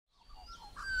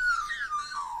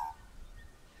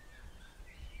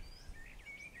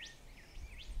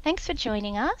Thanks for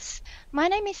joining us. My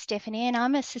name is Stephanie and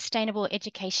I'm a Sustainable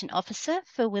Education Officer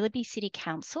for Willoughby City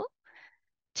Council.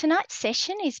 Tonight's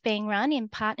session is being run in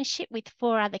partnership with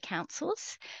 4 other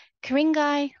councils,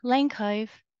 Ku-ring-gai, Lane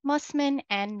Cove, Mosman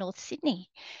and North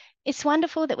Sydney. It's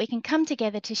wonderful that we can come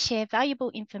together to share valuable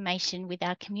information with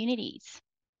our communities.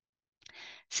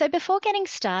 So before getting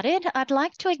started, I'd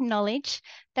like to acknowledge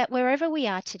that wherever we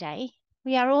are today,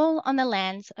 we are all on the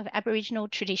lands of Aboriginal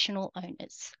traditional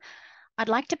owners. I'd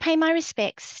like to pay my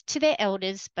respects to their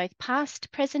elders, both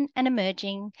past, present and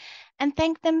emerging, and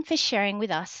thank them for sharing with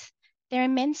us their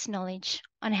immense knowledge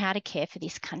on how to care for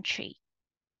this country.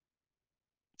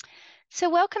 So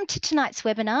welcome to tonight's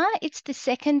webinar. It's the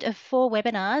second of 4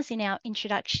 webinars in our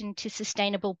Introduction to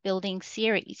Sustainable Building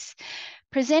series,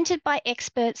 presented by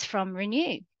experts from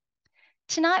Renew.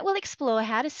 Tonight we'll explore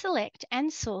how to select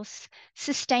and source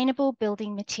sustainable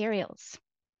building materials.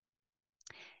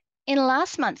 In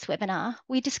last month's webinar,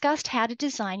 we discussed how to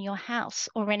design your house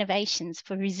or renovations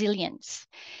for resilience.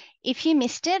 If you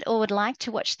missed it or would like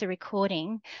to watch the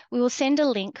recording, we will send a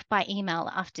link by email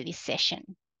after this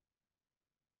session.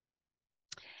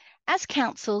 As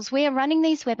councils, we are running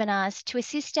these webinars to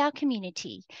assist our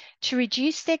community to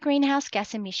reduce their greenhouse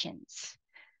gas emissions.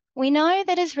 We know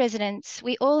that as residents,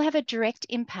 we all have a direct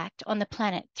impact on the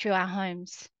planet through our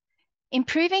homes.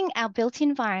 Improving our built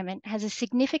environment has a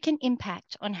significant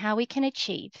impact on how we can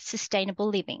achieve sustainable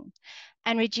living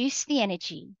and reduce the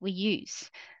energy we use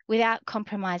without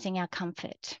compromising our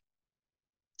comfort.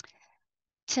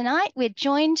 Tonight, we're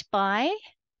joined by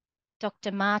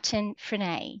Dr. Martin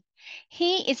Frenay.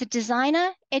 He is a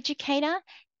designer, educator,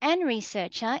 and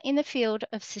researcher in the field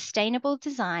of sustainable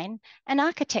design and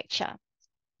architecture.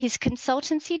 His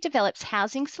consultancy develops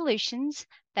housing solutions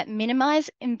that minimise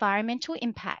environmental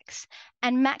impacts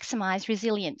and maximise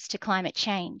resilience to climate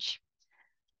change.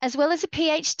 As well as a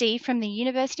PhD from the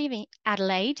University of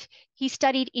Adelaide, he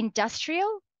studied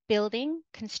industrial, building,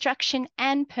 construction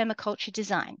and permaculture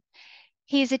design.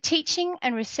 He is a teaching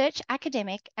and research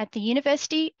academic at the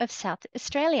University of South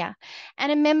Australia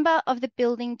and a member of the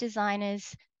Building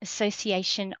Designers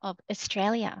Association of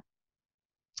Australia.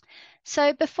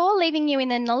 So before leaving you in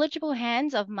the knowledgeable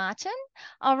hands of Martin,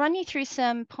 I'll run you through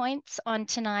some points on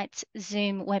tonight's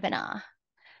Zoom webinar.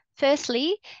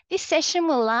 Firstly, this session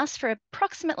will last for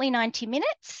approximately 90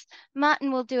 minutes.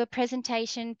 Martin will do a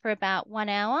presentation for about 1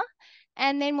 hour,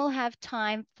 and then we'll have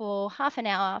time for half an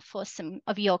hour for some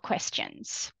of your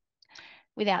questions.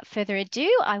 Without further ado,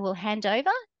 I will hand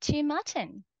over to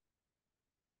Martin.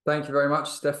 Thank you very much,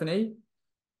 Stephanie.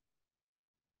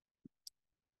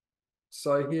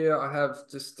 So here I have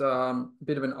just a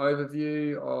bit of an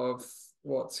overview of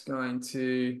what's going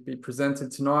to be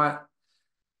presented tonight.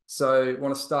 So I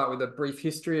want to start with a brief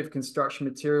history of construction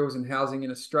materials and housing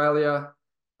in Australia,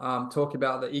 talk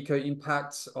about the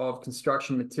eco-impacts of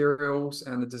construction materials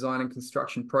and the design and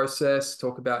construction process,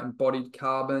 talk about embodied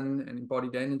carbon and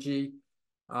embodied energy,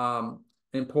 an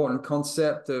important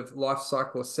concept of life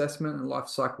cycle assessment and life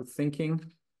cycle thinking,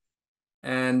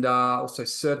 and also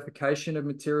certification of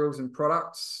materials and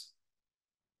products.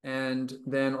 And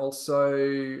then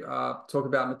also talk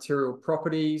about material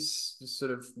properties, just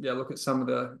sort of look at some of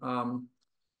the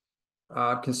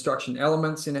construction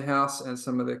elements in a house and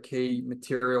some of the key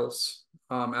materials,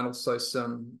 and also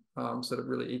some sort of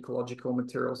really ecological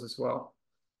materials as well.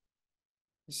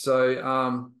 So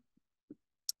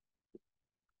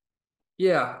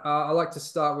I like to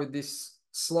start with this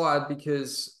slide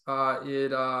because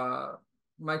it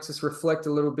makes us reflect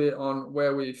a little bit on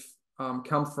where we've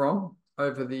come from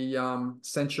over the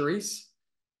centuries.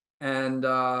 And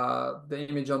the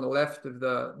image on the left of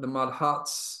the mud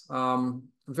huts,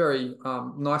 very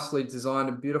nicely designed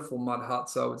and beautiful mud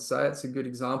huts, I would say. It's a good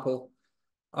example.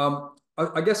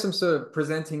 I guess I'm sort of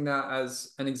presenting that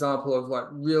as an example of like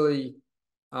really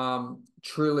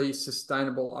truly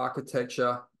sustainable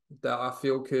architecture that I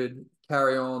feel could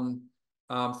carry on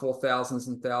for thousands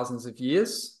and thousands of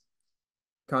years,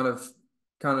 kind of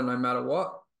no matter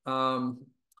what,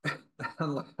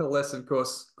 unless of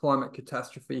course climate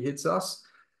catastrophe hits us,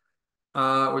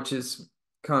 which is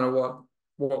kind of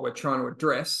what we're trying to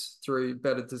address through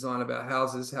better design of our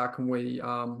houses. How can we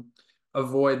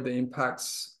avoid the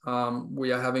impacts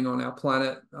we are having on our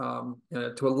planet?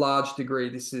 To a large degree,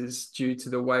 this is due to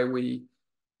the way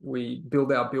we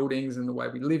build our buildings and the way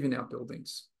we live in our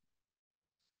buildings.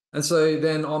 And so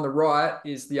then on the right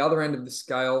is the other end of the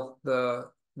scale, the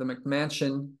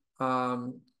McMansion,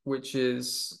 which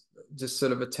is just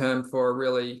sort of a term for a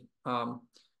really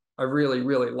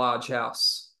large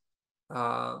house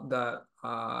that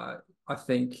I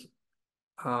think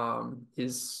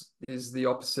is the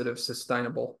opposite of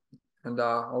sustainable. and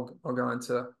I'll go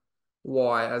into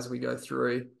why as we go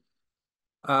through.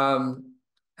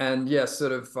 And yeah,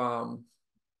 sort of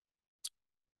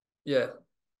yeah,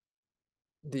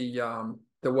 the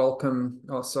welcome,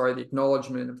 the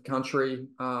acknowledgement of country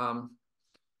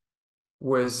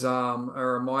was a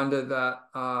reminder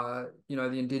that you know,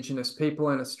 the Indigenous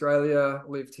people in Australia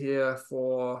lived here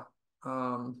for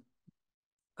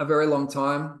a very long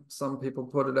time. Some people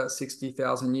put it at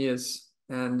 60,000 years,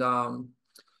 and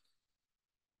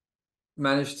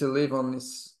managed to live on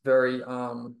this very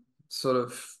sort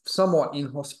of somewhat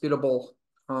inhospitable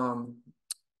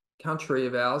country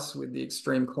of ours with the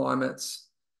extreme climates.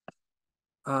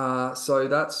 So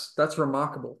that's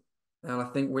remarkable, and I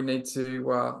think we need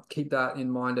to keep that in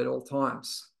mind at all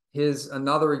times. Here's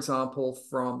another example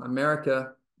from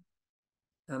America,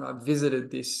 and I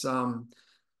visited this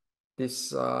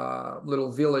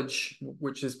little village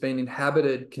which has been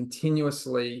inhabited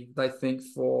continuously, they think,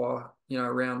 for, you know,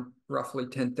 around roughly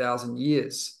 10,000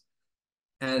 years,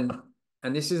 and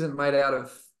this isn't made out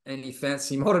of any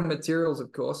fancy modern materials,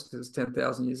 of course, because it's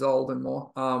 10,000 years old and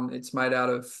more. It's made out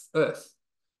of earth.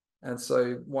 And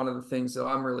so one of the things that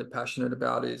I'm really passionate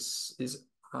about is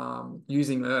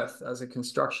using earth as a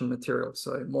construction material.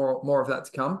 So more of that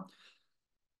to come.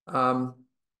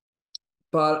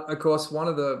 But of course, one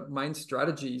of the main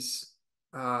strategies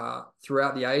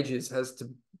throughout the ages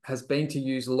has been to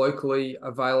use locally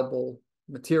available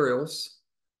materials,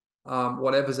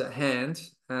 whatever's at hand.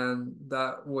 And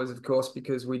that was, of course,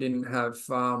 because we didn't have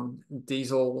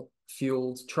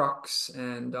diesel-fueled trucks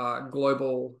and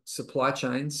global supply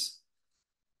chains.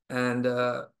 And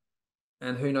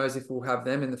who knows if we'll have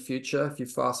them in the future. If you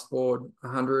fast forward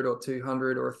 100 or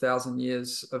 200 or 1,000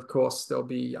 years, of course, there'll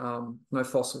be no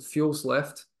fossil fuels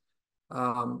left.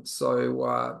 Yeah,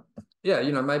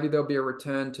 you know, maybe there'll be a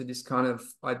return to this kind of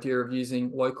idea of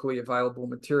using locally available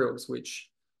materials, which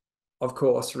of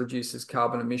course reduces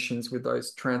carbon emissions with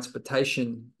those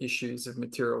transportation issues of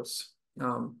materials.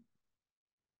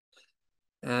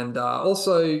 And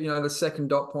also, you know, the second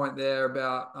dot point there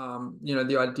about, you know,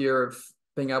 the idea of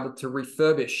being able to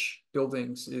refurbish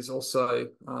buildings is also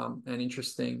an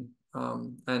interesting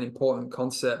and important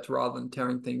concept. Rather than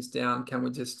tearing things down, can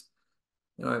we just,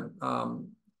 you know,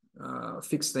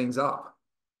 fix things up?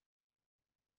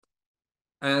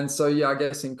 And so, yeah, I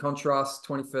guess in contrast,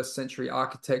 21st century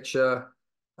architecture,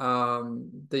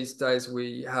 these days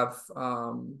we have,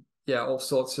 yeah, all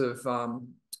sorts of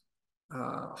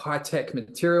high-tech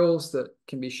materials that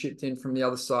can be shipped in from the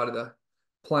other side of the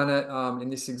planet. In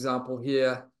this example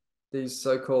here, these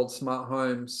so-called smart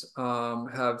homes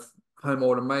have home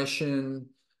automation,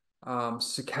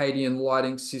 circadian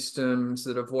lighting systems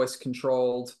that are voice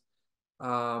controlled.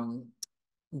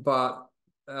 But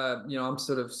you know, I'm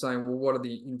sort of saying, well, what are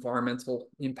the environmental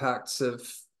impacts of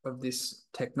this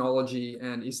technology,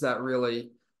 and is that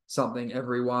really something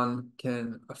everyone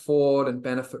can afford and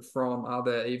benefit from? Are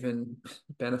there even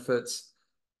benefits?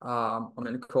 I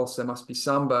mean, of course, there must be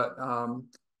some, but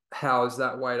how is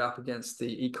that weighed up against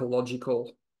the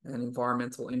ecological and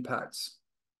environmental impacts?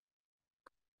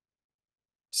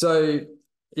 So,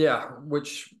 yeah,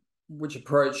 which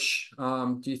approach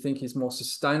do you think is more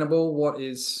sustainable? What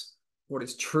is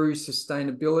true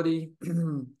sustainability?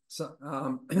 So,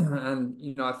 and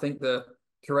you know, I think the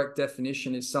correct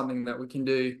definition is something that we can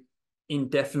do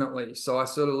indefinitely. So I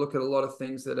sort of look at a lot of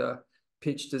things that are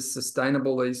pitched as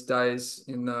sustainable these days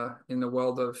in the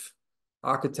world of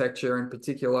architecture in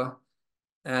particular.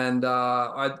 And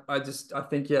I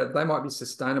think, yeah, they might be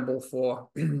sustainable for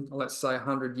let's say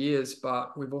 100 years,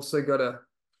 but we've also got to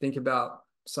think about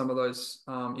some of those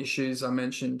issues I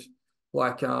mentioned,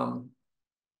 like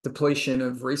depletion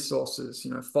of resources.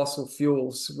 You know, fossil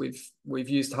fuels, we've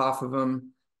used half of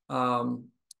them,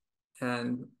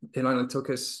 and it only took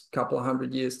us a couple of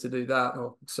 100 years to do that,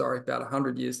 or sorry, about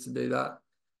 100 years to do that,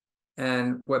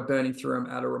 and we're burning through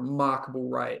them at a remarkable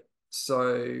rate.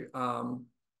 So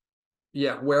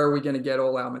yeah, where are we going to get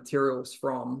all our materials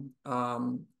from?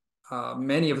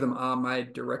 Many of them are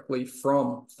made directly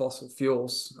from fossil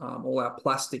fuels. All our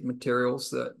plastic materials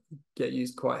that get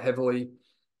used quite heavily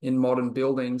in modern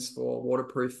buildings for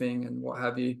waterproofing and what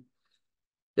have you.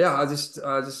 Yeah, I just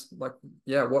like,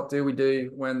 yeah, what do we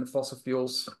do when the fossil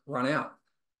fuels run out?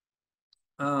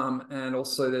 And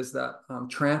also there's that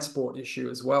transport issue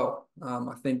as well.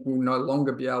 I think we'll no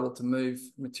longer be able to move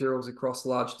materials across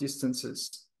large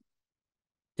distances.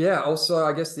 Yeah, also,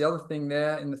 I guess the other thing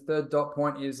there in the third dot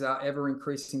point is our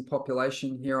ever-increasing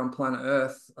population here on planet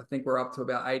Earth. I think we're up to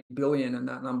about 8 billion, and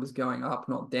that number's going up,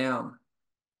 not down.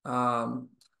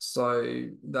 So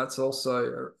that's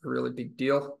also a really big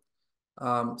deal.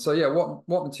 So yeah,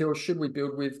 what materials should we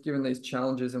build with given these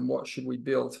challenges, and what should we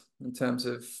build in terms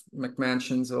of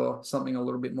McMansions or something a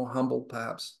little bit more humble,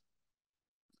 perhaps?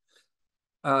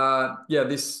 Yeah,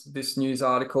 this news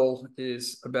article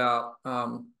is about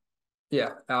our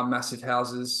massive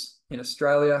houses in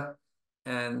Australia,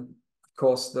 and of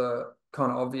course the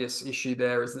kind of obvious issue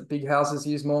there is that big houses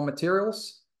use more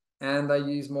materials and they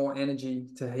use more energy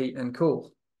to heat and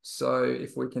cool. So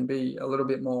if we can be a little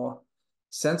bit more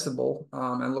sensible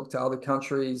and look to other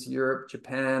countries, Europe,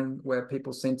 Japan, where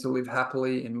people seem to live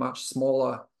happily in much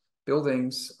smaller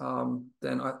buildings,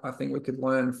 then I think we could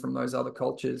learn from those other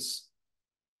cultures.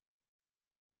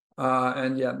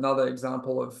 And yeah, another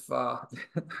example of, I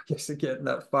guess, again,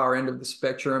 that far end of the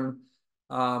spectrum.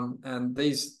 And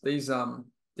these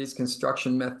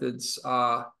construction methods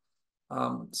are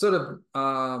sort of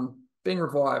being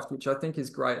revived, which I think is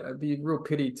great. It'd be a real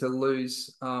pity to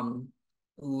lose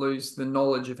the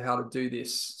knowledge of how to do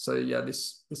this. So yeah,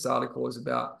 this article is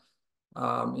about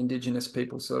Indigenous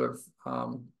people sort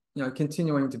of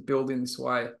continuing to build in this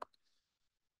way.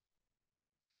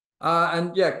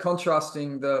 And yeah,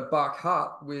 contrasting the bark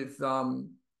hut with some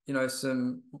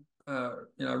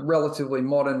relatively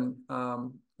modern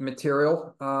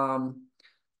material.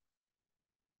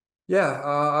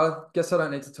 I guess I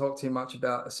don't need to talk too much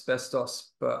about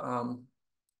asbestos, but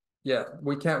yeah,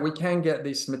 we can get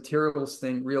this materials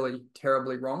thing really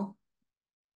terribly wrong.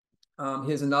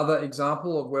 Here's another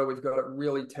example of where we've got it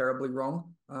really terribly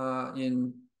wrong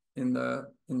in the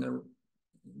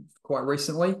quite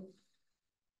recently.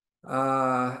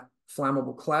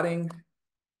 Flammable cladding,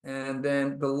 and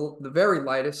then the very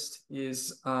latest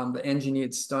is the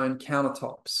engineered stone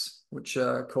countertops, which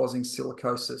are causing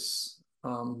silicosis,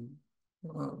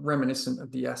 reminiscent of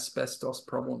the asbestos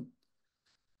problem.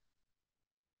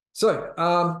 So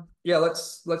yeah,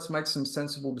 let's make some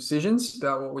sensible decisions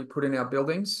about what we put in our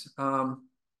buildings, and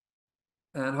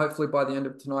hopefully by the end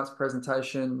of tonight's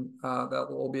presentation, that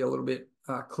will all be a little bit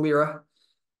clearer.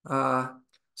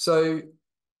 So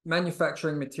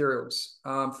manufacturing materials.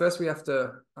 First, we have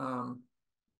to,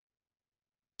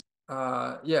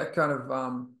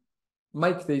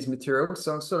 make these materials.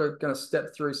 So I'm sort of going to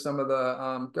step through some of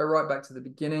the, go right back to the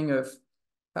beginning of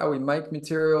how we make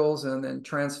materials and then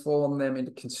transform them into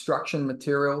construction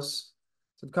materials.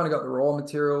 So we've kind of got the raw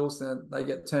materials, and they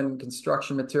get turned into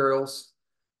construction materials.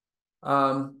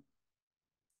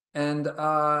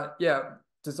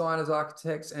 Designers,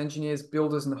 architects, engineers,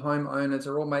 builders, and homeowners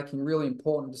are all making really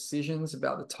important decisions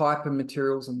about the type of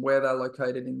materials and where they're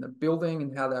located in the building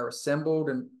and how they're assembled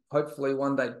and hopefully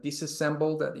one day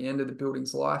disassembled at the end of the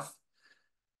building's life.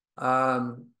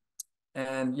 And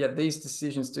yeah, these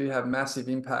decisions do have massive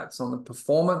impacts on the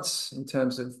performance in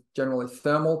terms of generally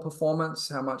thermal performance,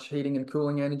 how much heating and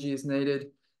cooling energy is needed,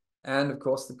 and of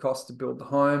course the cost to build the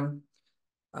home.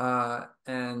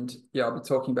 And yeah, I'll be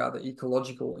talking about the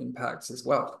ecological impacts as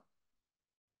well.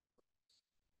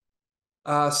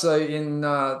 So in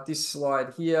this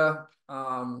slide here,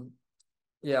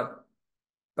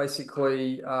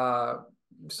 basically,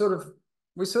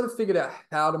 we sort of figured out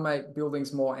how to make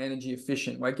buildings more energy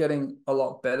efficient. We're getting a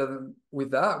lot better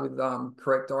with that, with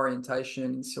correct orientation,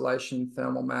 insulation,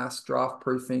 thermal mass, draft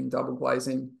proofing, double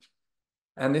glazing.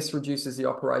 And this reduces the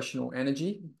operational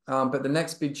energy. But the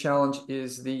next big challenge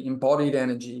is the embodied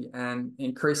energy. And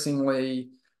increasingly,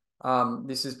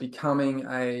 this is becoming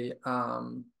a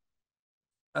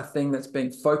thing that's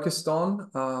being focused on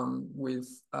with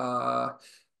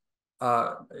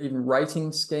even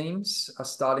rating schemes are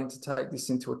starting to take this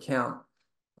into account.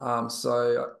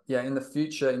 So yeah, in the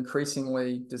future,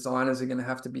 increasingly, designers are going to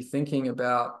have to be thinking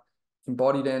about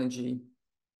embodied energy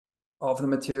of the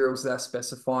materials they're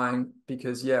specifying,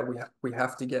 because yeah, we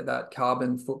have to get that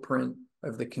carbon footprint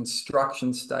of the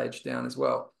construction stage down as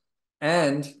well.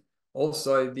 And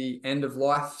also the end of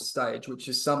life stage, which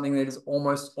is something that is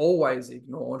almost always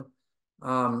ignored,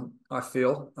 I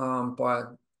feel, by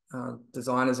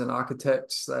designers and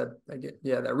architects. They're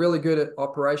really good at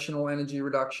operational energy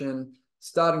reduction,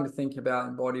 starting to think about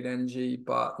embodied energy,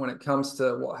 but when it comes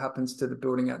to what happens to the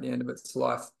building at the end of its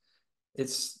life,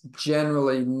 it's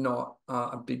generally not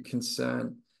a big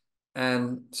concern.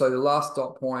 And so the last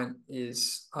dot point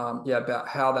is about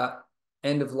how that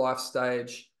end of life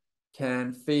stage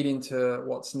can feed into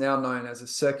what's now known as a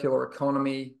circular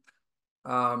economy,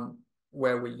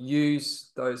 where we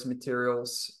use those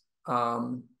materials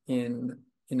in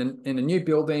a new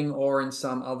building or in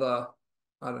some other,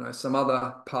 some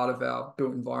other part of our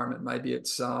built environment. Maybe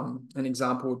it's an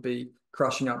example would be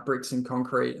crushing up bricks in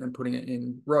concrete and putting it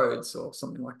in roads or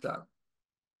something like that.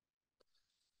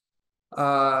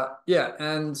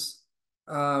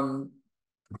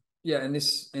 yeah, in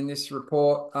this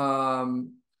report,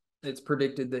 it's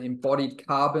predicted that embodied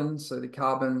carbon, so the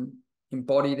carbon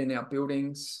embodied in our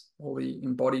buildings, all the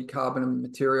embodied carbon and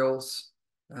materials,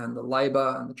 and the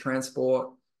labour and the transport,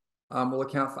 will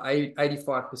account for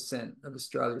 85% of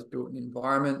Australia's built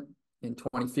environment in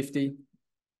 2050.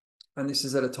 And this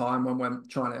is at a time when we're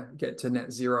trying to get to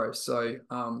net zero. So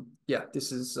yeah,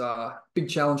 this is a big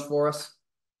challenge for us.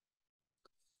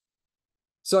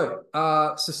 So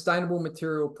sustainable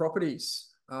material properties.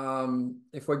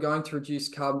 If we're going to reduce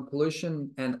carbon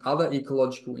pollution and other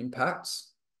ecological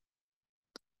impacts,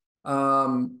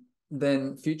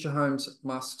 then future homes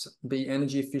must be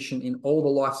energy efficient in all the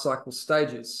life cycle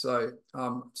stages. So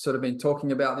sort of been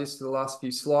talking about this for the last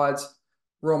few slides.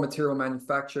 Raw material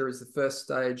manufacture is the first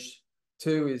stage.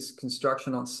 2 is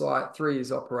construction on site. 3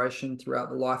 is operation throughout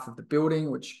the life of the building,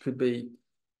 which could be,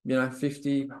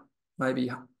 50, maybe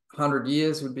 100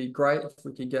 years would be great if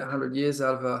we could get 100 years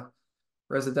out of a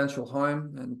residential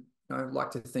home, and I'd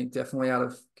like to think definitely out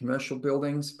of commercial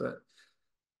buildings, but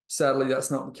sadly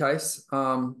that's not the case.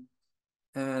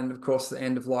 And of course the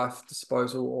end of life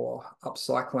disposal or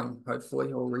upcycling,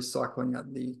 hopefully, or recycling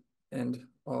at the end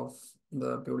of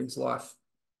the building's life.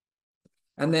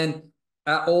 And then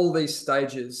at all these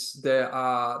stages,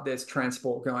 there's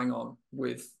transport going on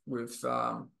with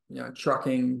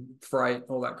trucking, freight,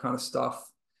 all that kind of stuff.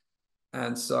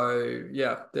 And so,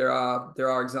 yeah, there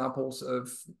are examples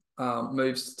of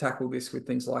moves to tackle this with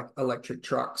things like electric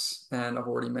trucks. And I've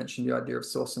already mentioned the idea of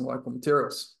sourcing local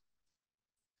materials.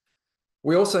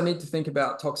 We also need to think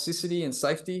about toxicity and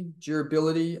safety,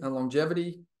 durability and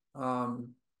longevity,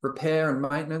 repair and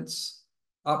maintenance,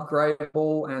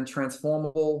 upgradable and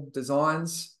transformable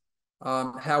designs,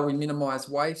 how we minimize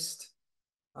waste,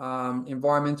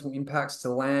 environmental impacts to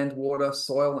land, water,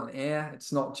 soil, and air.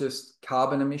 It's not just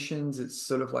carbon emissions. It's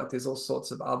sort of like there's all sorts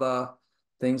of other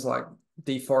things like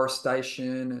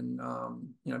deforestation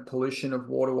and pollution of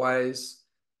waterways.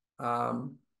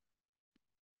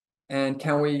 And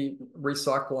can we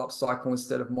recycle, upcycle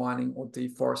instead of mining or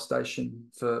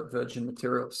deforestation for virgin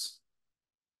materials?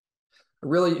 A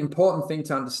really important thing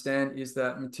to understand is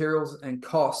that materials and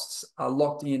costs are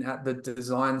locked in at the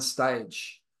design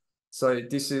stage. So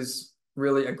this is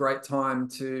really a great time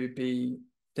to be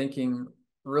thinking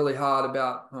really hard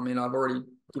about, I've already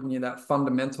given you that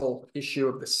fundamental issue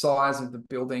of the size of the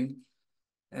building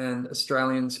and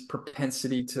Australians'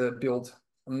 propensity to build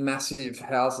massive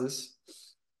houses.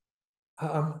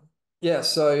 Yeah,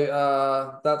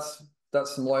 so that's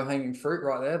some low-hanging fruit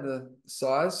right there, the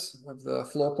size of the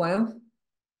floor plan.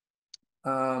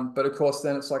 But of course,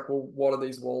 then it's like, well, what are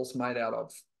these walls made out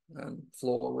of? And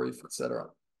floor, roof, etc.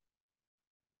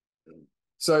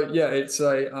 So yeah, it's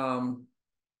a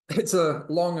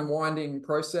long and winding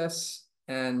process,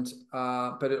 and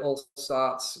but it all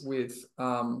starts with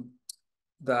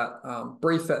that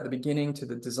brief at the beginning to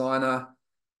the designer.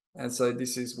 And so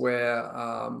this is where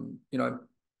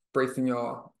briefing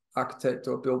your architect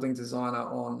or building designer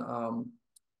on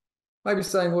maybe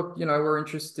saying, look, we're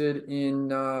interested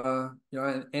in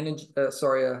an energy, a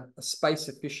space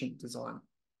efficient design,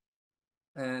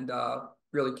 and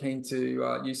really keen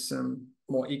to use some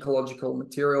more ecological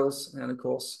materials. And of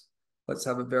course, let's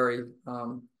have a very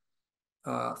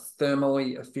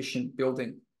thermally efficient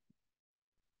building.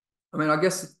 I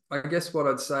guess what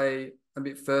I'd say a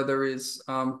bit further is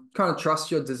kind of trust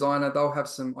your designer. They'll have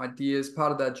some ideas.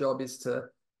 Part of their job is to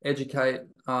educate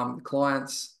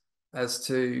clients as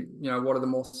to what are the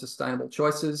more sustainable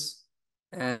choices,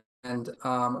 and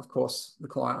of course the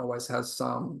client always has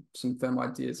some firm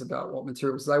ideas about what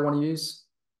materials they want to use,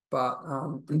 but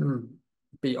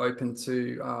be open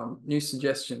to new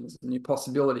suggestions, new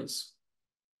possibilities.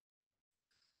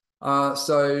 Yeah,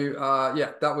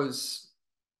 that was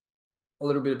a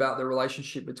little bit about the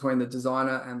relationship between the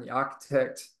designer and the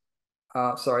architect.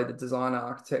 The designer,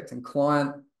 architect, and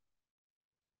client.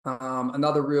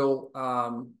 Another real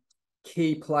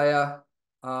key player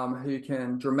who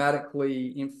can dramatically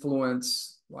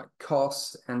influence like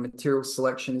cost and material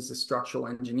selection is the structural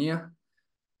engineer.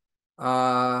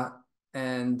 Yeah,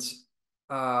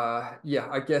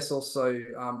 I guess also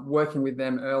working with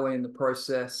them early in the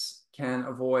process can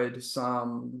avoid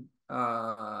some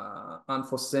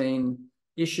unforeseen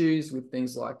issues with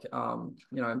things like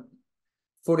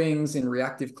footings in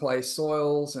reactive clay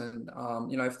soils, and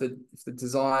if the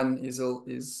design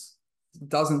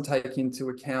doesn't take into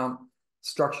account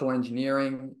structural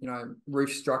engineering,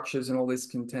 roof structures and all this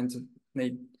can tend to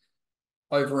need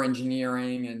over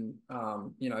engineering, and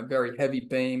very heavy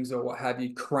beams or what have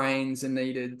you. Cranes are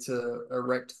needed to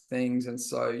erect things, and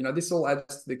so this all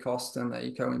adds to the cost and the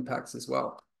eco impacts as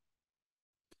well.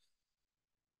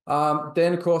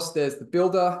 Then, of course, there's the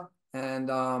builder and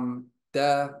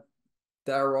their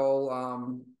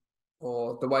role,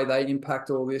 or the way they impact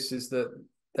all this is that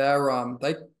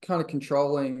they kind of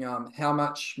controlling how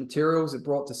much materials are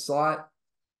brought to site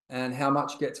and how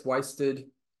much gets wasted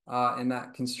in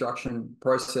that construction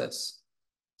process.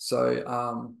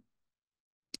 So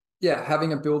yeah,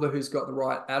 having a builder who's got the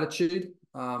right attitude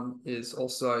is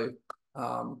also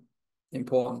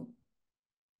important.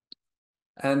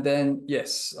 And then,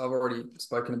 yes, I've already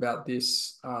spoken about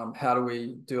this. How do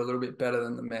we do a little bit better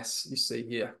than the mess you see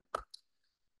here?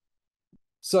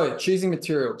 So choosing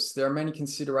materials, there are many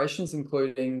considerations,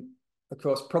 including, of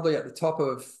course, probably at the top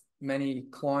of many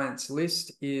clients'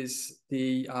 list is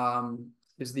the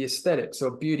aesthetics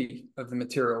or beauty of the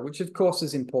material, which of course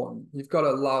is important. You've got to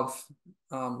love,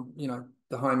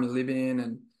 the home you live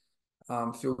in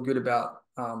and feel good about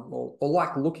or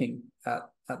like looking at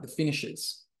the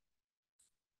finishes.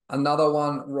 Another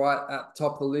one right at the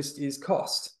top of the list is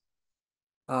cost.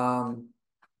 But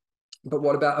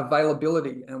what about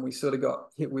availability? And we sort of got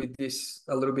hit with this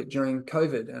a little bit during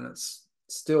COVID, and it's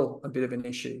still a bit of an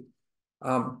issue.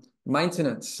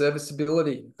 Maintenance,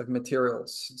 serviceability of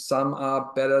materials. Some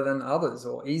are better than others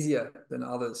or easier than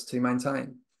others to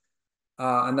maintain.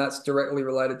 And that's directly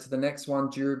related to the next one: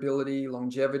 durability,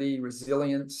 longevity,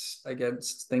 resilience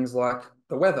against things like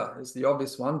the weather is the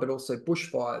obvious one, but also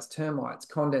bushfires, termites,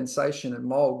 condensation, and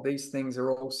mold. These things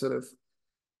are all sort of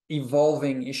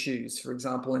evolving issues. For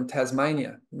example, in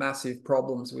Tasmania, massive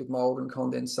problems with mold and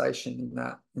condensation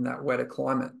in that wetter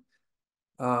climate.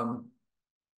 Of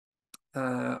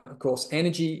course,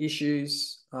 energy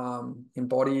issues,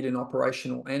 embodied and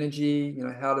operational energy.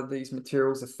 How do these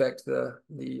materials affect the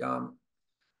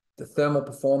thermal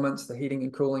performance, the heating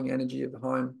and cooling energy of the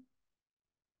home?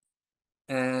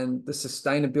 And the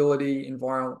sustainability,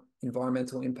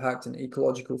 environmental impact, and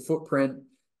ecological footprint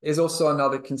is also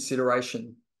another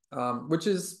consideration, which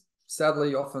is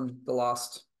sadly often the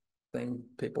last thing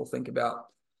people think about.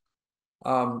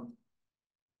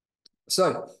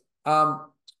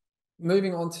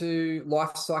 Moving on to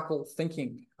life cycle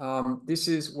thinking. This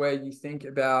is where you think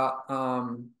about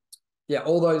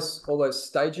all those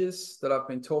stages that I've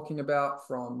been talking about,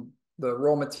 from the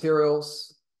raw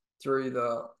materials through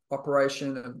the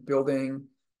operation of building,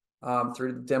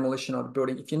 through the demolition of the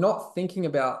building. If you're not thinking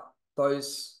about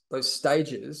those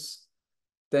stages,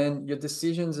 then your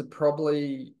decisions are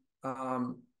probably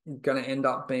going to end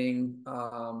up being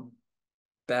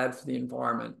bad for the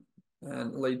environment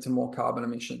and lead to more carbon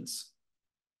emissions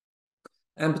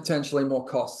and potentially more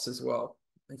costs as well.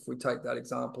 If we take that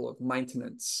example of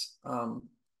maintenance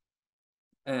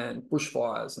and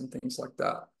bushfires and things like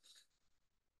that.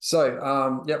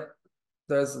 So, yep,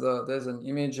 there's an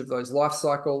image of those life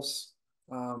cycles,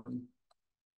 and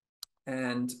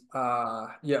where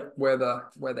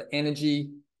the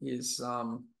energy is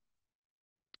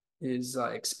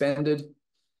expended,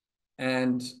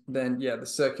 and then the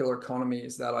circular economy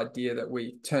is that idea that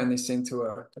we turn this into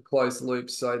a closed loop,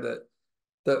 so that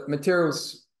the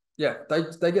materials,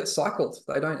 they get cycled.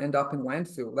 They don't end up in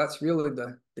landfill. That's really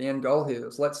the end goal here,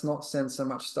 is let's not send so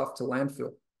much stuff to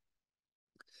landfill.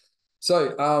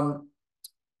 So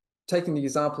taking the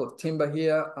example of timber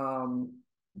here,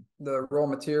 the raw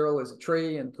material is a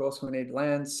tree, and of course we need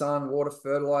land, sun, water,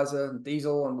 fertilizer, and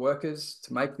diesel and workers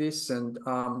to make this, and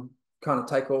kind of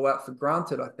take all that for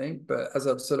granted, I think. But as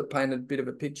I've sort of painted a bit of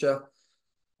a picture,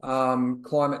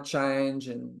 climate change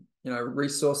and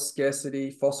resource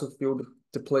scarcity, fossil fuel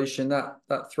depletion,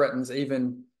 that threatens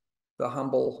even the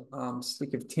humble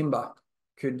stick of timber.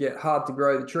 Could get hard to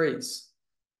grow the trees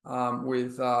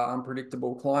with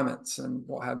unpredictable climates and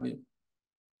what have you.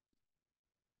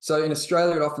 So in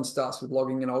Australia, it often starts with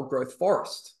logging an old growth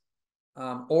forest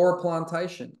or a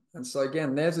plantation. And so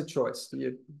again, there's a choice.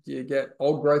 Do you get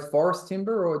old growth forest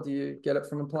timber, or do you get it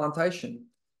from a plantation?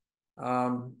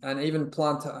 And even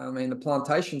the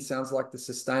plantation sounds like the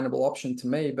sustainable option to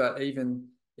me, but even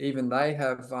they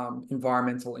have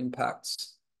environmental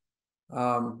impacts.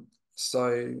 There's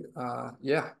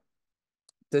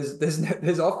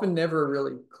often never a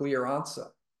really clear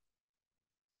answer.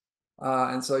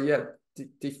 And so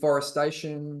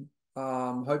deforestation.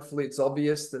 Hopefully, it's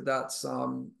obvious that that's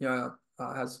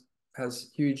has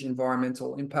huge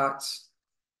environmental impacts.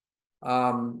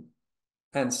 And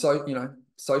so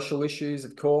social issues,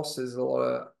 of course. There's a lot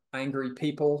of angry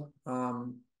people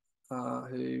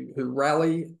who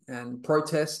rally and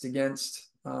protest against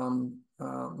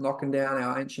knocking down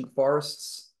our ancient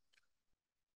forests.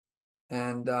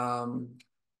 And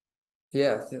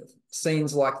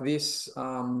scenes like this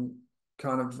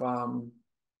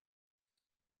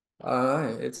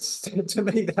It's to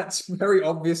me that's very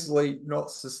obviously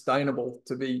not sustainable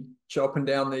to be chopping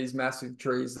down these massive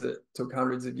trees that took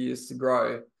hundreds of years to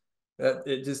grow. That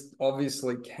it just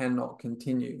obviously cannot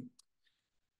continue.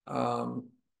 And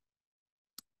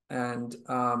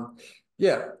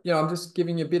yeah, I'm just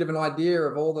giving you a bit of an idea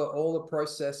of all the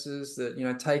processes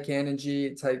that take energy.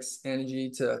 It takes energy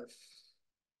to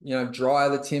dry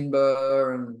the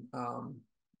timber, and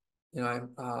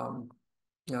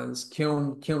this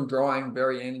kiln drying,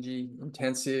 very energy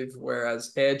intensive,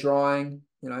 whereas air drying,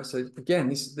 so again,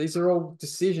 these are all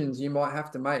decisions you might have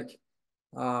to make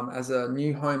as a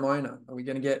new homeowner. Are we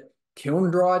going to get kiln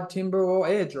dried timber or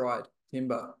air dried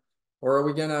timber? Or are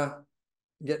we going to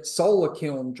get solar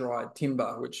kiln dried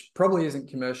timber, which probably isn't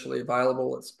commercially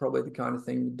available? It's probably the kind of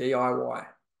thing you DIY.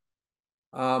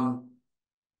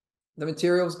 The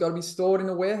material's got to be stored in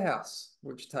a warehouse,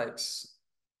 which takes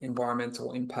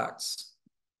environmental impacts.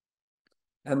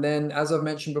 And then, as I've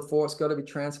mentioned before, it's got to be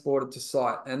transported to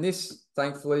site. And this,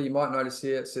 thankfully, you might notice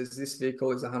here, it says this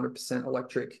vehicle is 100%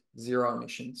 electric, zero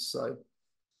emissions. So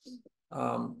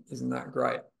isn't that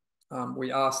great?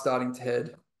 We are starting to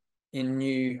head in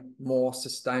new, more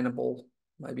sustainable,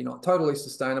 maybe not totally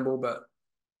sustainable, but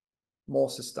more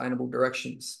sustainable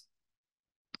directions.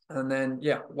 And then,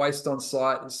 yeah, waste on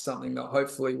site is something that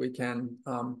hopefully we can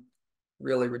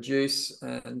really reduce.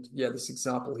 And yeah, this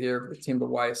example here of the timber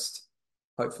waste,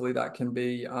 hopefully that can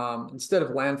be, instead of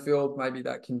landfill, maybe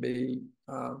that can be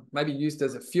maybe used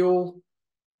as a fuel,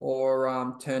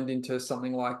 or turned into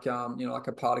something like, like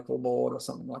a particle board or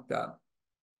something like that.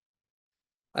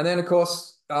 And then, of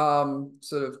course,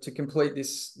 sort of to complete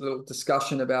this little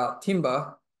discussion about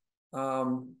timber,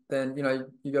 then,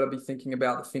 you got to be thinking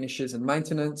about the finishes and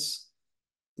maintenance,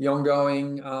 the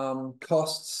ongoing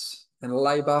costs and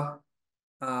labor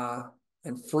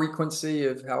and frequency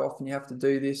of how often you have to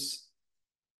do this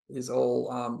is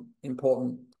all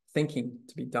important thinking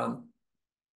to be done.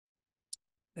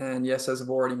 And yes, as I've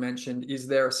already mentioned, is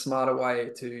there a smarter way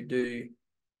to do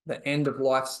the end of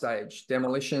life stage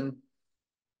demolition?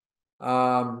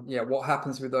 Yeah, what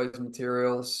happens with those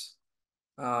materials?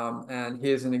 And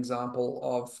here's an example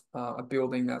of a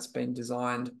building that's been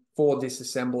designed for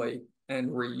disassembly and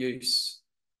reuse.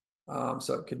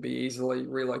 So it could be easily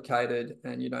relocated,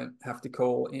 and you don't have to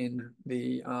call in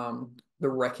the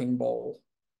wrecking ball.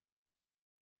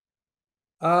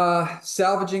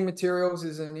 Salvaging materials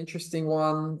is an interesting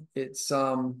one. It's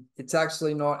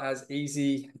actually not as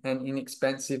easy and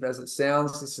inexpensive as it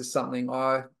sounds. This is something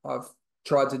I've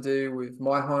tried to do with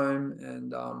my home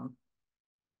and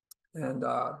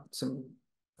some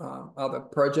other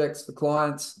projects for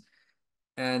clients.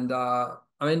 And I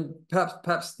mean,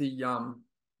 perhaps the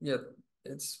yeah,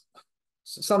 it's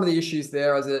some of the issues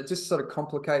there is that it just sort of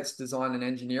complicates design and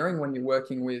engineering when you're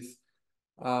working with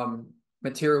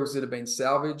materials that have been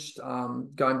salvaged.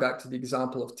 Going back to the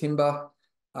example of timber,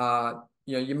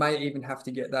 you may even have to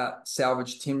get that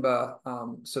salvaged timber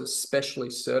sort of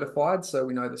specially certified, so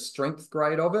we know the strength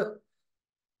grade of it.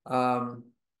 And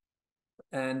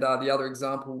the other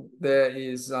example there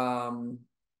is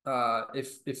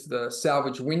if the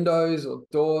salvage windows or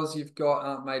doors you've got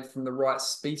aren't made from the right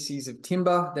species of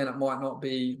timber, then it might not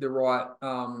be the right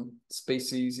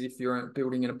species if you're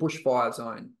building in a bushfire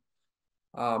zone.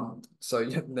 So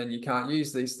then you can't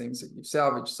use these things that you've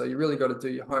salvaged. So you really got to do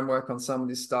your homework on some of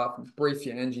this stuff and brief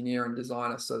your engineer and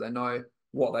designer so they know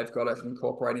what they've got to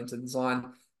incorporate into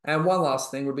design. And one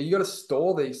last thing would be you got to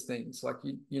store these things. Like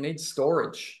you need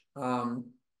storage.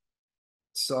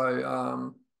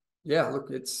 Yeah, look,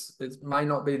 it may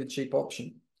not be the cheap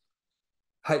option.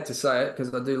 Hate to say it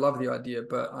because I do love the idea,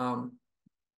 but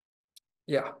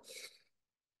yeah.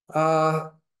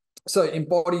 So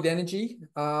embodied energy,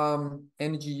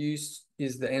 energy used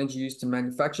is the energy used to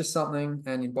manufacture something,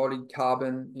 and embodied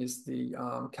carbon is the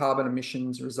carbon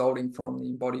emissions resulting from the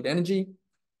embodied energy.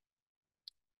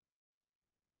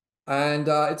 And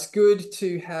it's good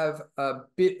to have a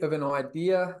bit of an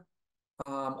idea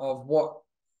of what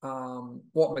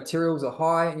materials are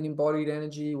high in embodied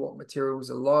energy, what materials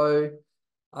are low.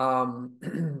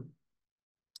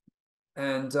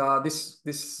 And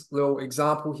this little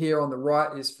example here on the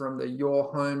right is from the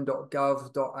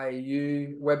yourhome.gov.au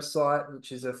website,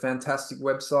 which is a fantastic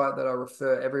website that I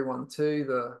refer everyone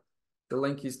to. The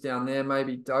link is down there.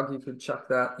 Maybe Doug, you could chuck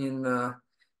that in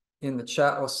the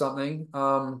chat or something.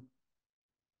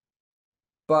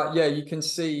 But yeah, you can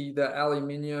see the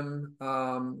aluminium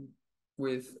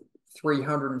with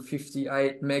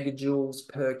 358 megajoules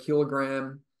per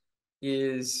kilogram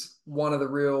is one of the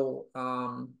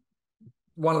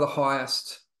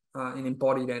highest in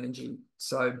embodied energy.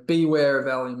 So beware of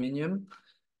aluminium.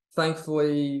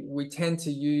 thankfully, we tend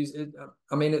to use it.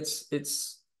 I mean,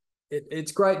 it's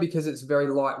great because it's very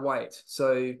lightweight.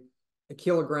 So a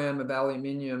kilogram of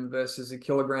aluminium versus a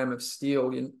kilogram of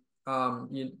steel, you're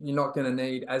not going to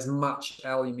need as much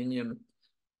aluminium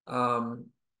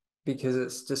because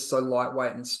it's just so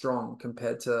lightweight and strong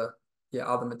compared to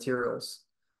other materials.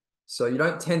 So you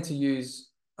don't tend to use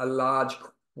a large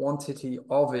quantity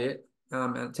of it,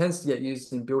 and it tends to get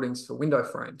used in buildings for window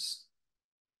frames.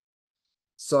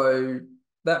 So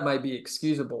that may be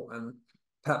excusable and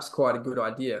perhaps quite a good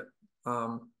idea.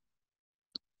 Yeah,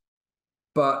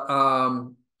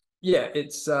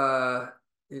 it's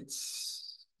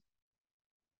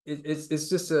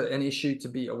just an issue to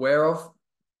be aware of.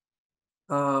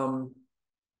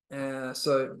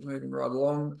 So moving right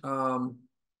along.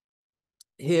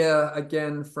 Here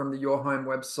again from the Your Home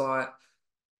website.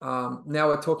 Now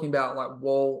we're talking about like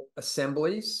wall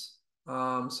assemblies.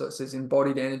 So it says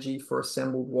embodied energy for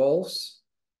assembled walls.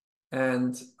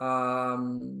 And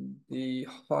the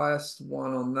highest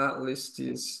one on that list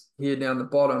is here down the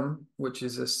bottom, which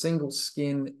is a single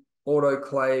skin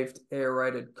autoclaved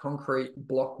aerated concrete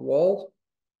block wall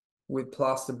with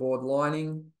plasterboard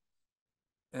lining.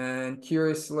 And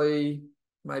curiously,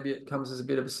 maybe it comes as a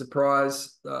bit of a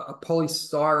surprise, a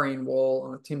polystyrene wall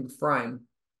on a timber frame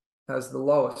has the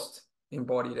lowest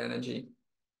embodied energy.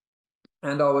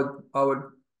 And I would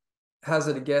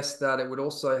hazard a guess that it would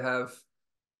also have,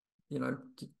 I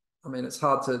mean, it's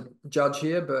hard to judge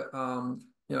here, but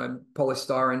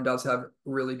polystyrene does have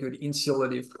really good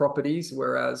insulative properties,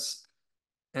 whereas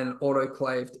an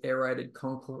autoclaved aerated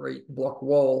concrete block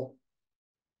wall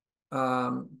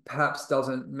perhaps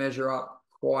doesn't measure up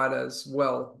quite as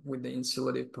well with the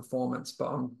insulative performance.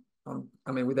 But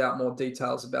I mean, without more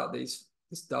details about this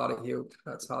data here,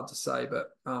 that's hard to say. But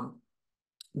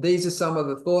these are some of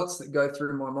the thoughts that go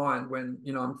through my mind when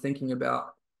I'm thinking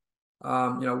about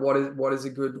what is a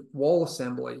good wall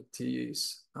assembly to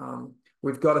use.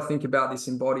 We've got to think about this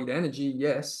embodied energy,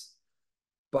 yes,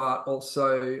 but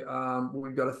also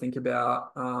we've got to think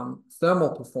about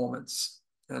thermal performance.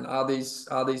 And are these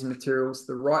materials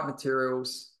the right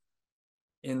materials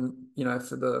in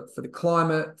for the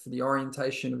climate, for the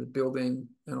orientation of the building,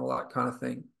 and all that kind of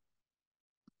thing.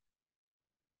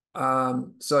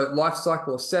 So life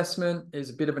cycle assessment is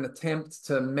a bit of an attempt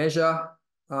to measure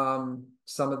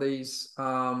some of these,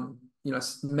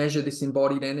 measure this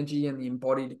embodied energy and the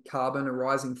embodied carbon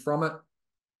arising from it.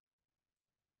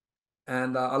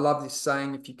 And I love this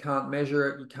saying, if you can't measure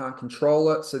it, you can't control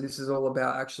it. So this is all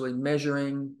about actually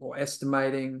measuring or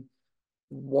estimating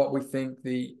what we think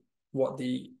what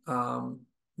the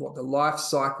life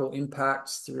cycle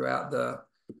impacts throughout the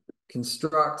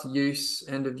construct, use,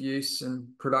 end of use, and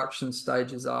production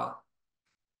stages are.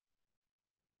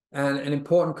 And an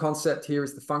important concept here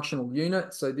is the functional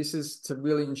unit. So this is to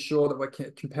really ensure that we're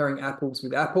comparing apples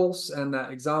with apples. And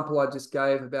that example I just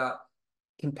gave about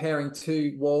comparing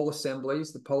two wall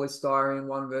assemblies, the polystyrene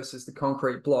one versus the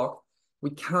concrete block, we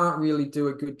can't really do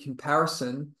a good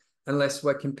comparison unless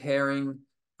we're comparing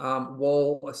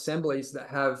wall assemblies that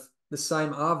have the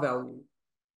same R value.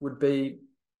 Would be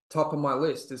top of my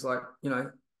list. Is like,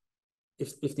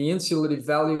 if the insulative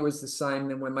value is the same,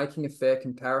 then we're making a fair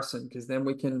comparison, because then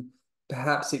we can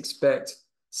perhaps expect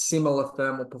similar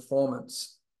thermal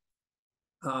performance,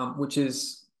 which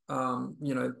is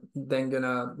then going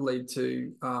to lead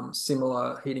to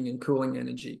similar heating and cooling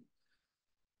energy.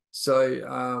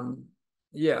 So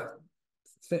yeah,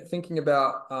 thinking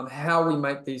about how we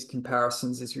make these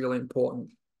comparisons is really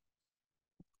important.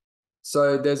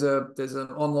 So there's an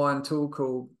online tool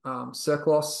called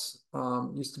Circlos,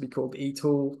 used to be called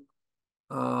eTool,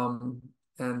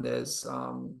 and there's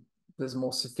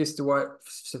more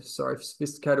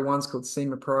sophisticated ones called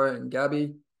SEMA Pro and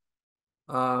Gabi.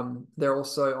 There are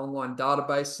also online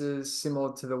databases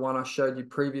similar to the one I showed you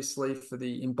previously for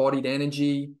the embodied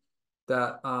energy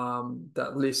that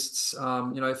lists,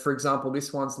 for example,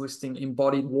 this one's listing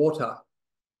embodied water,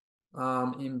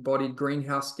 embodied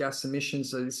greenhouse gas emissions.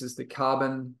 So this is the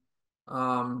carbon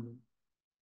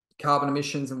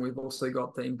emissions, and we've also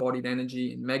got the embodied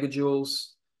energy in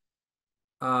megajoules.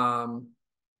 Yeah,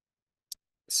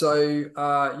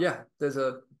 there's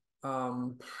a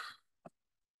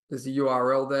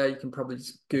URL there. You can probably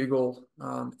just Google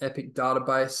Epic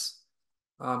database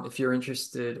if you're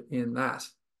interested in that.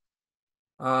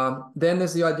 Then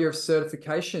there's the idea of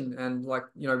certification and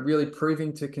really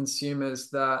proving to consumers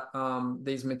that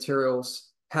these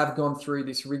materials have gone through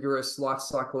this rigorous life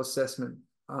cycle assessment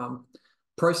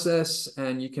process,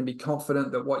 and you can be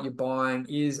confident that what you're buying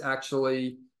is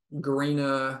actually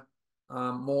greener,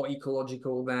 more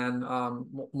ecological than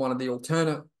one of the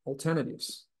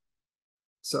alternatives.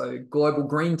 So Global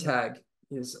Green Tag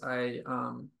is a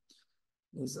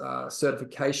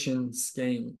certification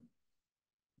scheme.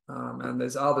 And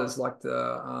there's others like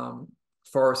the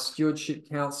Forest Stewardship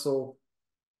Council,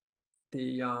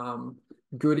 the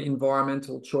Good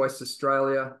Environmental Choice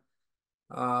Australia.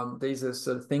 These are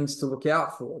sort of things to look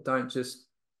out for. Don't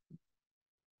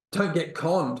get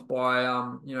conned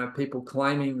by people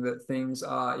claiming that things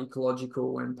are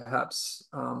ecological and perhaps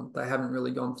they haven't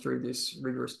really gone through this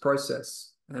rigorous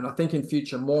process. And I think in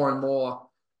future, more and more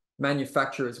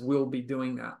manufacturers will be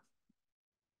doing that.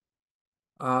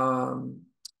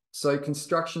 So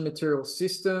construction material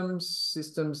systems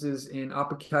is in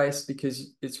uppercase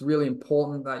because it's really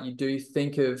important that you do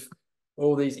think of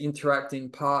all these interacting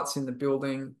parts in the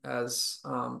building as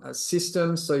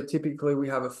systems. So typically we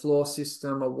have a floor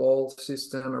system, a wall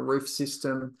system, a roof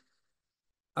system.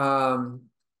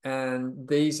 And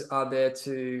these are there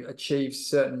to achieve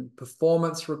certain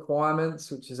performance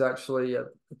requirements, which is actually a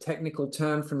technical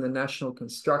term from the National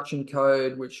Construction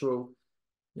Code, which will,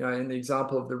 in the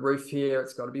example of the roof here,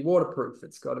 it's got to be waterproof,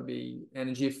 it's got to be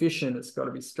energy efficient, it's got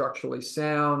to be structurally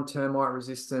sound, termite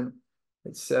resistant,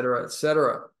 et cetera, et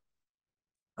cetera.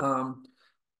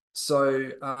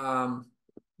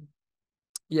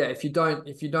 If you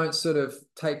don't sort of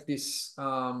take this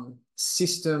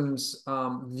systems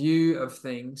view of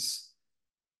things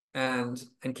and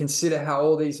consider how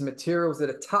all these materials that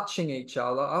are touching each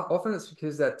other, often it's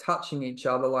because they're touching each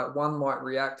other, like one might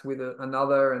react with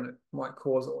another and it might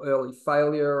cause early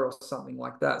failure or something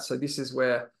like that. So this is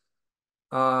where,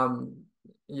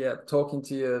 talking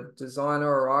to your designer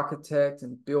or architect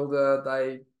and builder,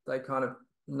 they kind of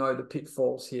know the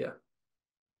pitfalls here.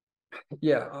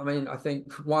 Yeah, I mean, I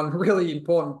think one really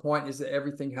important point is that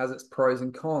everything has its pros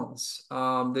and cons.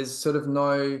 There's sort of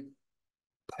no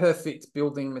perfect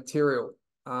building material.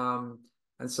 And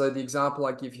so the example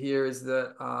I give here is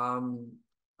that I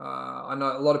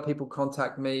know a lot of people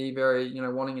contact me very,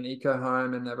 wanting an eco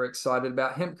home, and they're very excited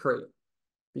about hempcrete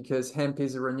because hemp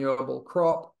is a renewable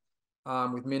crop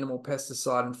with minimal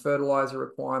pesticide and fertilizer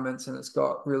requirements, and it's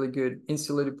got really good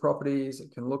insulative properties.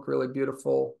 It can look really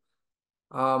beautiful.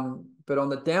 But on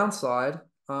the downside,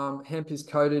 hemp is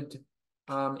coated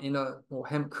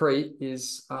hempcrete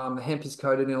is hemp is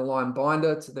coated in a lime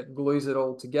binder that glues it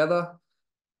all together.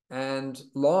 And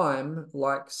lime,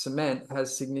 like cement,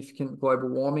 has significant global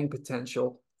warming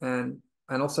potential and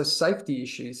also safety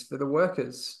issues for the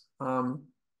workers.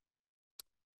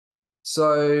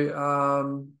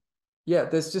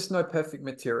 There's just no perfect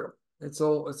material. It's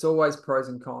always pros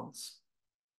and cons.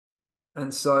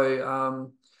 And so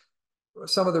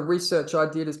some of the research I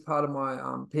did as part of my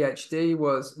PhD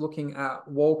was looking at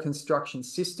wall construction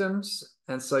systems.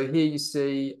 And so here you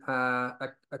see a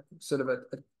sort of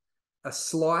a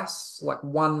slice, like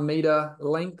 1 meter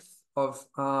length of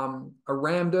a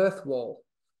rammed earth wall.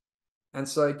 And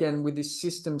so again, with this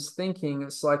systems thinking,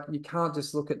 it's like you can't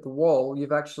just look at the wall.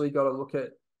 You've actually got to look at,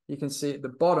 you can see at the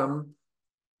bottom,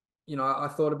 I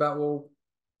thought about, well,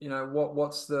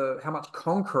 how much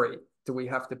concrete do we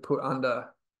have to put under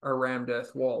a rammed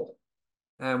earth wall,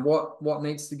 and what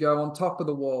needs to go on top of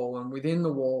the wall and within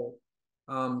the wall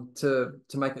to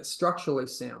make it structurally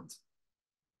sound.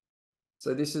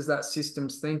 So this is that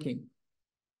systems thinking.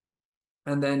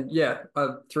 And then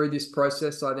through this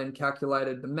process I then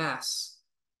calculated the mass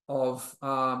of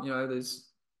there's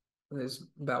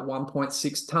about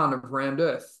 1.6 ton of rammed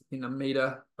earth in a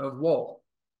meter of wall,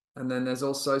 and then there's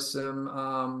also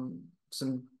some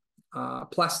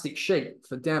plastic sheet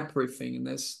for damp proofing, and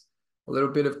there's a little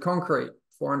bit of concrete,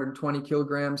 420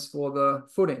 kilograms for the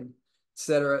footing, et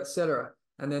cetera, et cetera.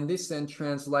 And then this then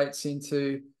translates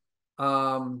into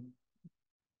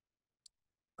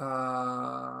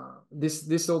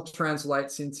this all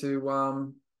translates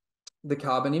into the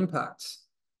carbon impacts.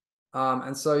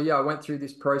 And so I went through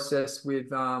this process with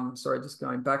just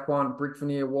going back one, brick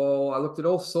veneer wall. I looked at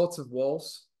all sorts of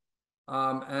walls.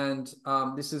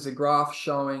 This is a graph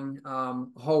showing a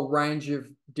whole range of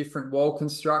different wall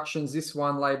constructions. This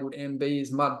one labeled MB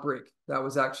is mud brick. That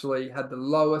was actually had the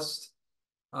lowest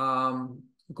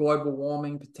global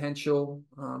warming potential,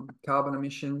 carbon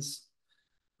emissions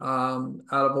out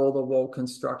of all the wall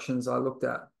constructions I looked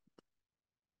at.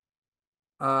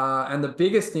 And the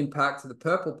biggest impact to the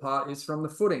purple part is from the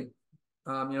footing.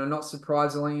 Not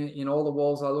surprisingly, in all the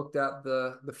walls I looked at,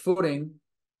 the footing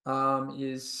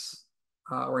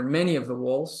or in many of the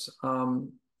walls,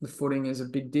 the footing is a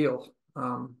big deal.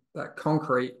 That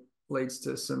concrete leads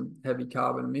to some heavy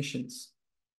carbon emissions.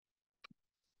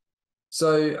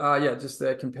 So just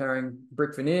there comparing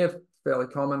brick veneer, fairly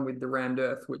common, with the rammed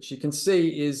earth, which you can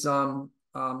see is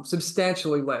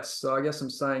substantially less. So I guess I'm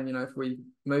saying, if we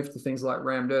move to things like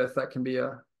rammed earth, that can be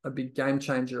a big game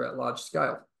changer at large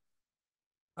scale.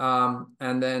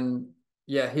 And then,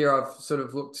 here I've sort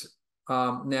of looked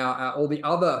now at all the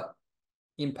other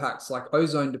impacts like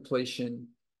ozone depletion,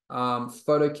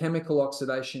 photochemical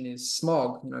oxidation is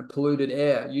smog, polluted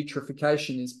air,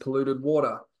 eutrophication is polluted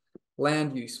water,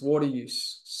 land use, water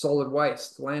use, solid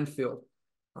waste, landfill,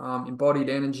 embodied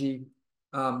energy.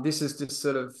 This is just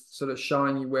sort of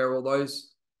showing you where all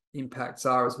those impacts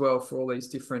are as well for all these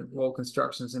different wall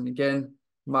constructions. And again,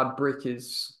 mud brick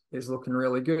is looking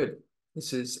really good.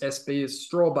 This is SB is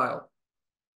straw bale.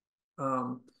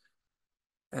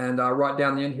 And right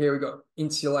down the end here, we've got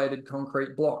insulated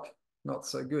concrete block. Not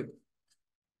so good.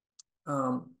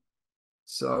 There's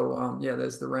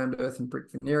the rammed earth and brick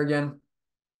veneer again.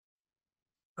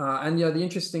 And the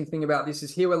interesting thing about this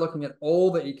is here we're looking at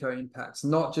all the eco impacts,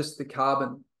 not just the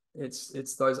carbon.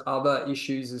 It's those other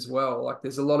issues as well. Like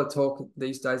there's a lot of talk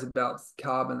these days about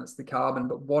carbon, it's the carbon,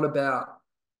 but what about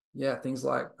things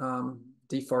like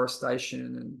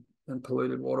deforestation and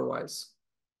polluted waterways?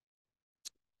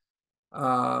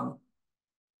 I'm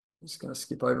just going to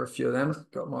skip over a few of them.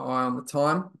 Got my eye on the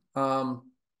time.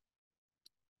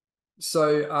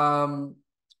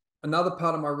 Another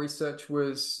part of my research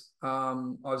was I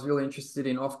was really interested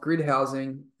in off-grid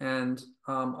housing, and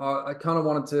I kind of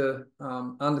wanted to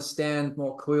understand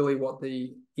more clearly what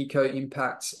the eco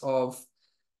impacts of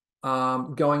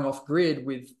going off-grid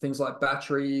with things like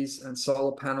batteries and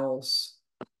solar panels,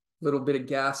 a little bit of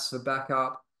gas for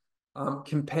backup,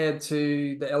 compared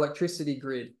to the electricity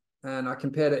grid. And I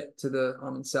compared it to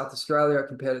I'm in South Australia, I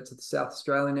compared it to the South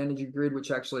Australian energy grid, which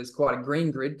actually is quite a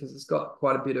green grid because it's got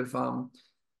quite a bit of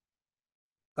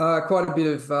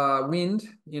wind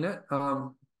in it.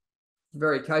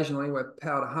 Very occasionally we're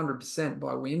powered 100%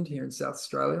 by wind here in South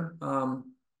Australia.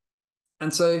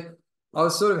 And so I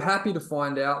was sort of happy to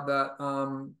find out that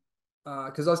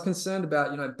because I was concerned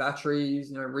about,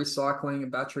 batteries, recycling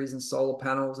of batteries and solar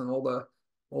panels and all the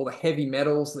heavy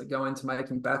metals that go into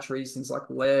making batteries, things like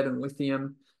lead and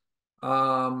lithium.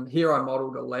 Here I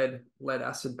modeled a lead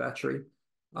acid battery.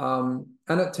 And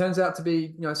it turns out to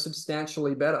be,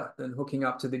 substantially better than hooking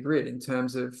up to the grid in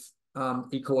terms of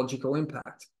ecological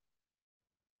impact.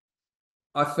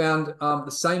 I found the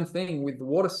same thing with the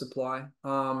water supply,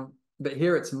 but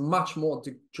here it's much more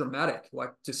dramatic,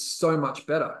 like just so much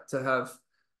better to have,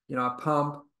 a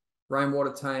pump,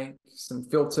 rainwater tank, some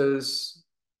filters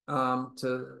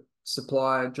to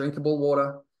supply drinkable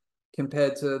water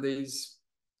compared to these,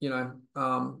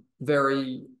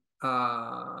 very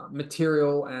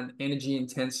material and energy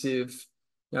intensive.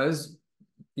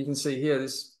 You can see here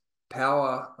this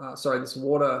this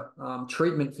water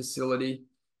treatment facility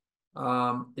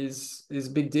is a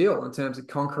big deal in terms of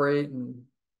concrete and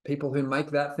people who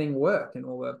make that thing work and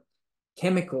all the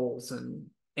chemicals and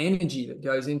energy that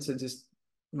goes into just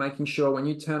making sure when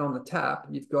you turn on the tap,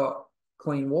 you've got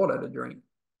clean water to drink.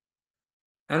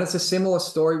 And it's a similar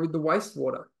story with the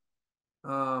wastewater.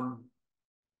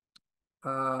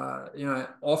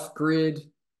 Off-grid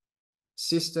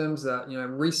systems that,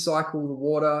 recycle the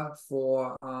water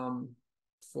for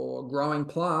growing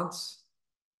plants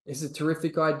is a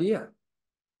terrific idea.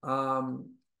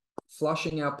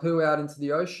 Flushing our poo out into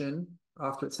the ocean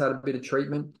after it's had a bit of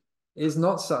treatment is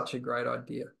not such a great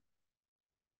idea.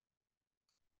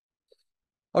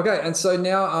 Okay, and so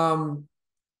now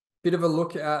bit of a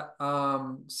look at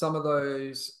some of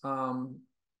those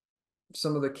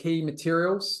some of the key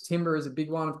materials. Timber is a big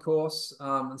one, of course,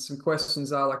 and some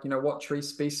questions are like, what tree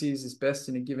species is best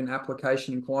in a given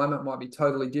application and climate. Might be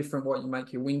totally different what you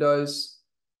make your windows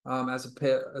as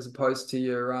opposed to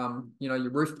your your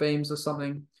roof beams or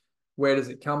something. Where does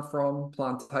it come from?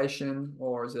 Plantation,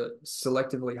 or is it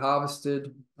selectively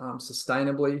harvested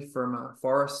sustainably from a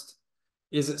forest?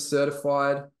 Is it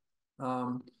certified?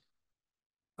 What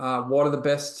are the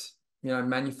best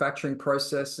manufacturing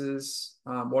processes?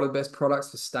 What are the best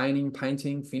products for staining,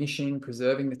 painting, finishing,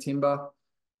 preserving the timber?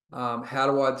 How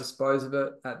do I dispose of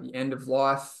it at the end of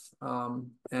life?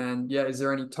 And is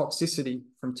there any toxicity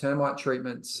from termite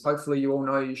treatments? Hopefully you all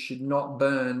know you should not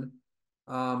burn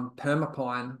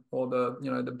permapine or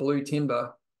the blue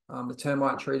timber, the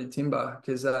termite treated timber,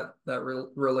 because that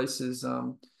releases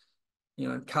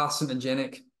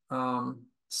carcinogenic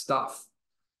stuff.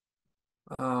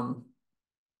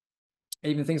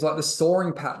 Even things like the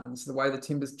sawing patterns, the way the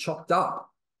timber's chopped up,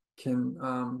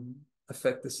 can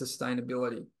affect the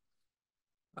sustainability.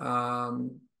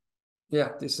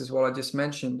 This is what I just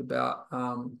mentioned about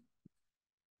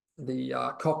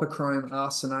the copper, chrome,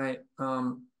 arsenate,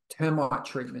 termite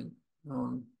treatment.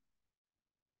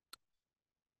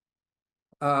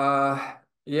 Yeah,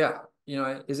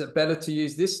 is it better to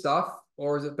use this stuff,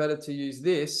 or is it better to use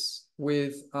this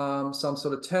with some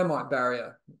sort of termite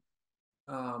barrier,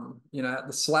 at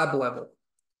the slab level?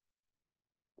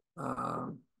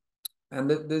 And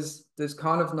there's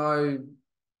kind of no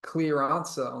clear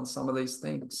answer on some of these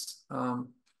things.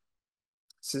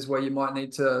 This is where you might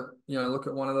need to, look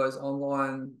at one of those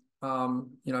online,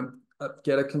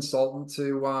 get a consultant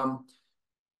to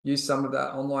use some of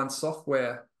that online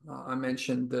software I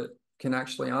mentioned that can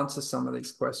actually answer some of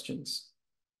these questions.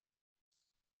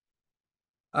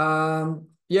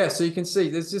 Yeah, so you can see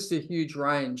there's just a huge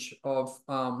range of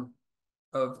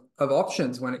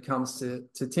options when it comes to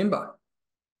timber.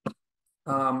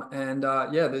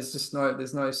 Yeah, there's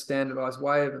no standardized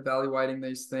way of evaluating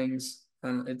these things,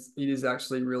 and it is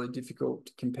actually really difficult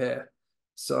to compare.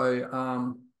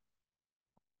 So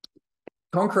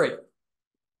concrete.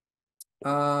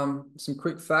 Some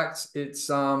quick facts. It's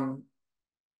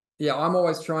yeah, I'm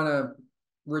always trying to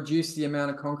reduce the amount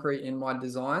of concrete in my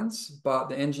designs, but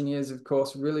the engineers, of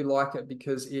course, really like it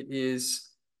because it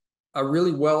is a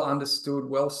really well understood,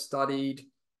 well studied,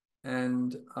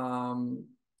 and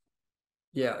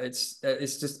yeah, it's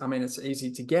just, I mean, it's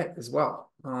easy to get as well.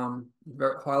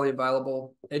 Very highly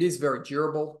available. It is very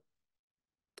durable.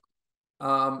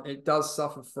 It does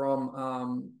suffer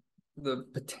from the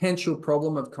potential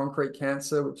problem of concrete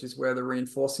cancer, which is where the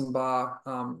reinforcing bar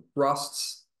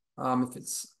rusts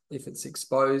if it's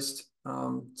exposed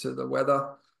to the weather.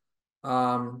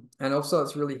 And also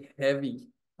it's really heavy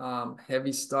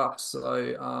stuff.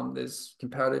 So there's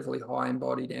comparatively high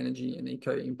embodied energy and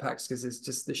eco impacts because there's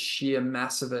just the sheer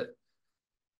mass of it.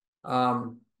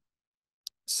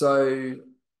 So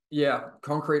yeah,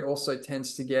 concrete also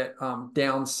tends to get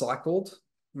downcycled,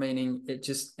 meaning it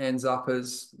just ends up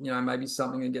as, maybe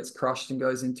something that gets crushed and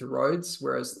goes into roads,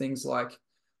 whereas things like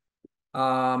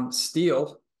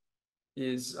steel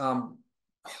is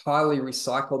highly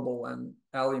recyclable, and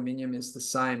aluminium is the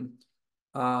same.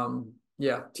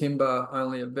 Yeah, timber,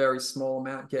 only a very small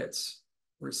amount gets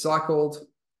recycled.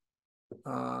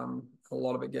 A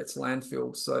lot of it gets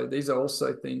landfilled. So these are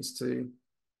also things to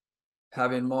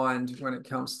have in mind when it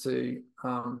comes to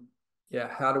yeah,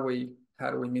 how do we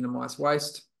minimize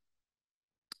waste?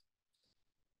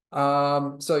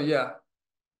 So yeah,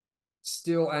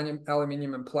 steel,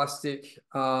 aluminium, and plastic.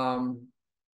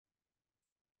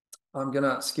 I'm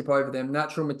gonna skip over them.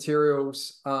 Natural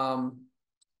materials.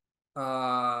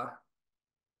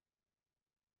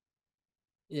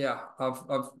 Yeah,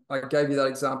 I gave you that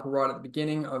example right at the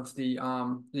beginning of the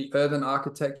earthen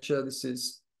architecture. This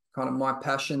is kind of my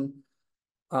passion.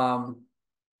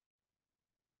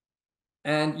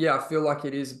 And yeah, I feel like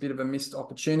it is a bit of a missed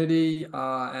opportunity.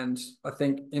 And I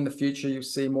think in the future, you'll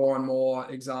see more and more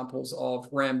examples of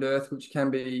rammed earth, which can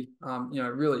be,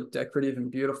 really decorative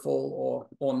and beautiful,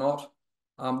 or not.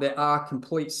 There are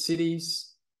complete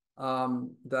cities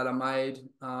that are made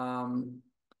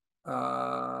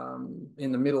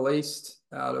in the Middle East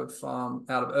out of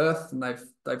earth, and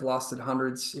they've lasted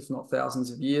hundreds, if not thousands,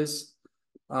 of years.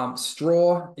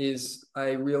 Straw is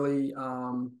a really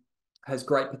has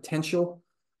great potential.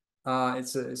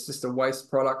 It's just a waste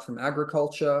product from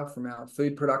agriculture, from our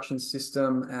food production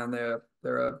system, and there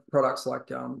are products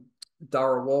like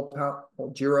Dura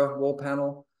wall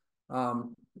panel,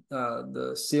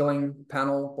 the ceiling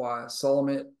panel by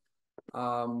Solomit.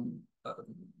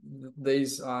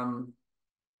 These I'm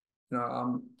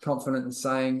confident in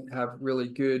saying have really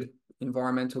good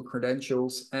environmental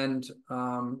credentials, and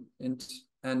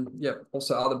yeah,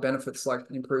 also other benefits like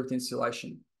improved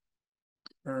insulation.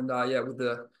 And yeah, with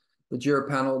the Dura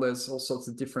panel, there's all sorts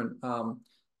of different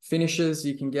finishes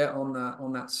you can get on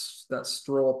that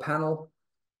straw panel.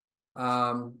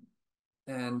 Yeah,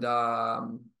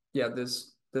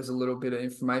 there's a little bit of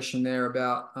information there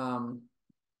about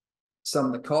some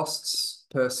of the costs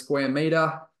per square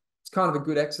meter. It's kind of a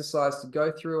good exercise to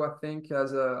go through, I think,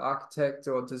 as an architect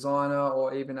or designer,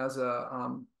 or even as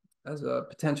a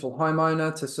potential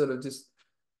homeowner, to sort of just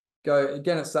go,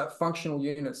 again, it's that functional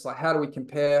units, like how do we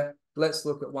compare? Let's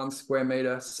look at 1 square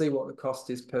meter, see what the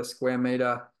cost is per square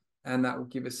meter, and that will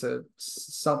give us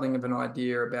something of an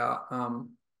idea about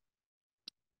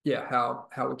yeah,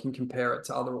 how we can compare it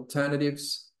to other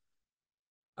alternatives.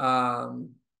 Another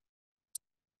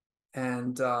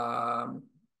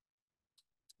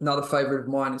favorite of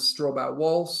mine is straw bale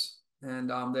walls,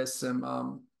 and there's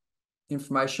some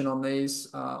information on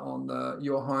these on the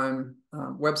Your Home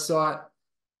website,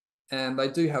 and they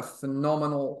do have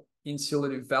phenomenal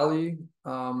insulative value.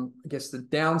 I guess the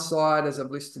downside, as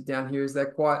I've listed down here, is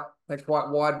they're quite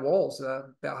wide walls,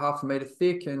 about 0.5 meter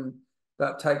thick, and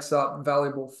that takes up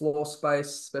valuable floor space,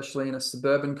 especially in a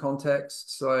suburban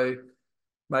context. So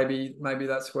maybe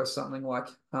that's where something like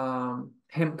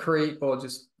hempcrete or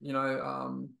just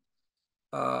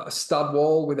a stud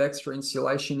wall with extra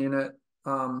insulation in it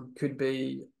could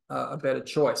be a better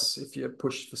choice if you're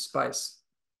pushed for space.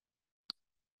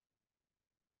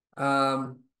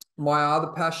 My other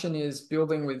passion is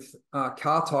building with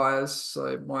car tires.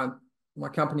 So my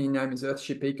company name is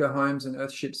Earthship Eco Homes, and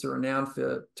Earthships are renowned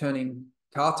for turning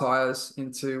car tires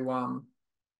into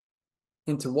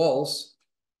walls.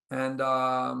 And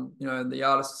the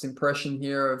artist's impression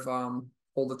here of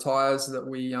all the tires that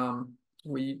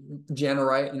we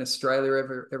generate in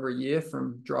Australia every year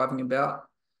from driving about.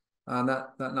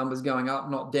 That number's going up,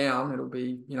 not down. It'll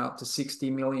be up to 60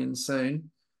 million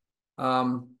soon.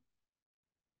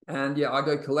 And yeah, I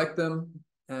go collect them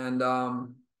and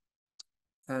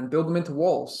build them into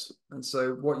walls. And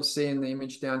so what you see in the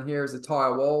image down here is a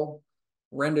tire wall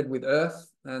rendered with earth.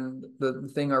 And the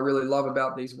thing I really love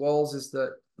about these walls is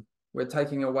that we're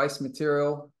taking a waste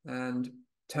material and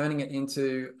turning it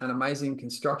into an amazing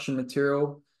construction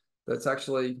material that's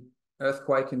actually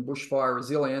earthquake and bushfire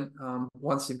resilient.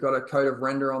 Once you've got a coat of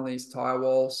render on these tire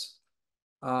walls,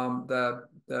 they're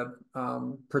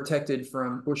protected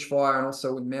from bushfire and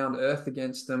also with mound earth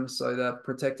against them. So they're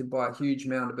protected by a huge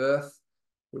mound of earth,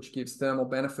 which gives thermal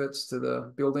benefits to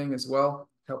the building as well,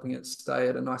 helping it stay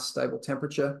at a nice stable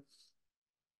temperature.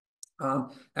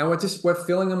 And we're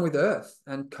filling them with earth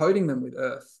and coating them with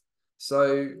earth.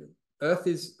 So earth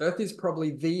is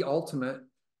probably the ultimate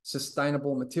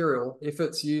sustainable material if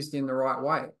it's used in the right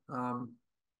way.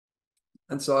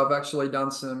 And so I've actually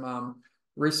done some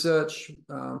research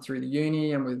through the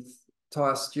uni and with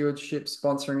Tire Stewardship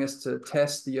sponsoring us to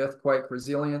test the earthquake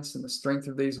resilience and the strength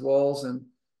of these walls. And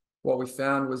what we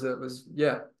found was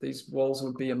these walls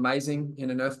would be amazing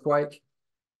in an earthquake.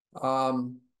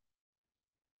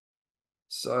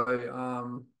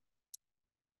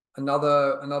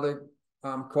 Another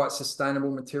quite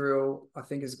sustainable material I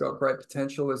think has got great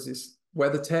potential is this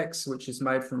WeatherTex, which is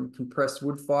made from compressed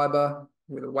wood fiber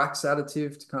with a wax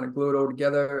additive to kind of glue it all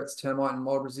together. It's termite and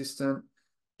mold resistant,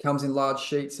 comes in large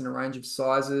sheets in a range of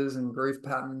sizes and groove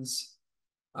patterns.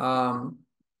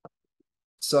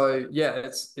 So yeah,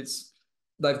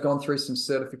 they've gone through some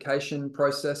certification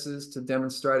processes to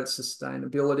demonstrate its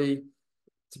sustainability.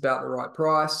 It's about the right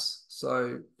price.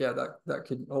 So yeah, that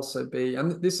could also be,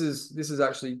 and this is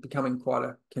actually becoming quite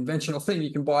a conventional thing.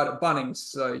 You can buy it at Bunnings.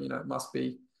 So,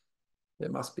 it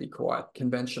must be quite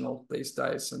conventional these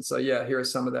days. And so, yeah, here are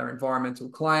some of their environmental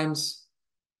claims.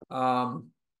 Yeah,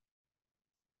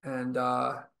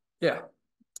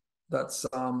 that's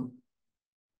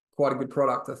quite a good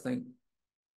product, I think.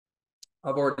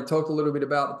 I've already talked a little bit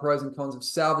about the pros and cons of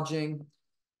salvaging.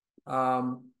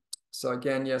 So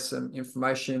again, yes, some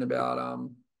information about,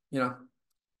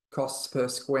 costs per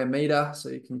square meter. So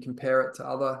you can compare it to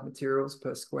other materials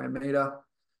per square meter.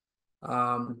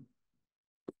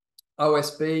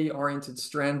 OSB, oriented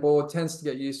strand board, tends to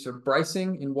get used for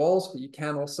bracing in walls, but you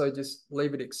can also just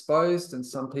leave it exposed. And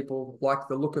some people like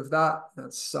the look of that.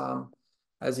 That's,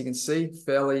 as you can see,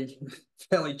 fairly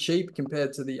cheap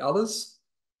compared to the others.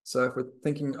 So if we're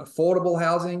thinking affordable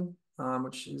housing,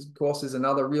 which is, of course, is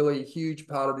another really huge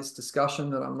part of this discussion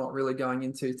that I'm not really going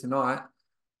into tonight.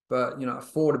 But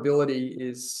affordability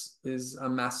is a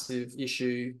massive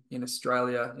issue in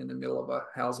Australia in the middle of a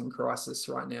housing crisis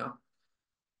right now.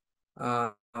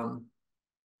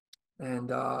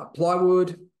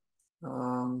 Plywood,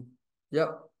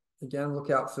 yep. Again, look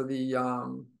out for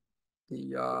the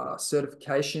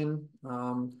certification.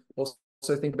 Also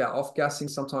think about off-gassing.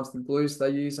 Sometimes the glues they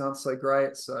use aren't so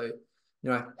great. So,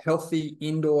 healthy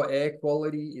indoor air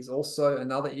quality is also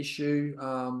another issue.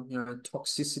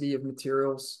 Toxicity of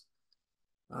materials.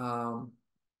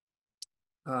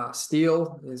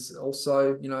 Steel is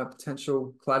also, a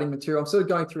potential cladding material. I'm sort of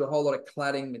going through a whole lot of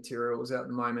cladding materials at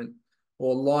the moment,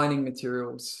 or lining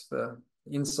materials for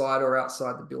inside or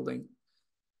outside the building.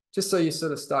 Just so you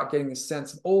sort of start getting the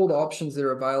sense of all the options that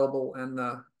are available and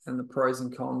the pros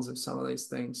and cons of some of these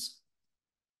things.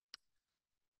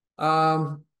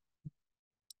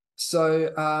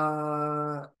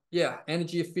 Yeah,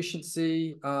 energy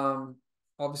efficiency,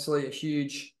 obviously a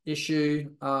huge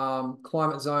issue.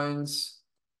 Climate zones,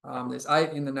 there's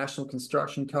 8 in the National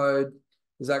Construction Code.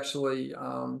 There's actually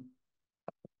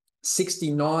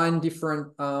 69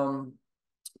 different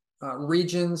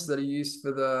regions that are used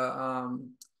for the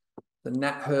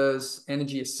NatHERS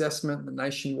energy assessment, the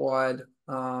nationwide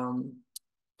home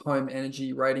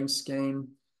energy rating scheme.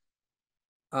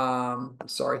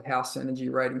 House energy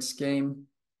rating scheme,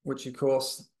 which of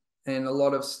course in a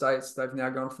lot of states, they've now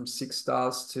gone from 6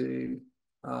 stars to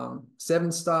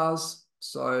 7 stars.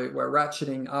 So we're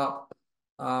ratcheting up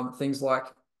things like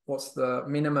what's the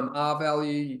minimum R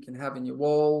value you can have in your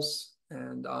walls.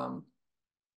 And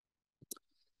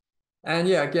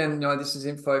yeah, again, this is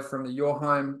info from the Your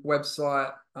Home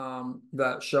website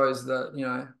that shows that,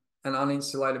 an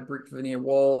uninsulated brick veneer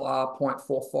wall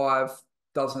R.45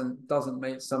 doesn't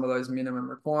meet some of those minimum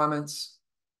requirements.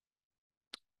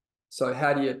 So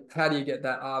how do you get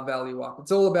that R value up?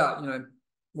 It's all about,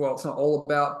 well, it's not all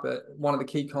about, but one of the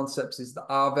key concepts is the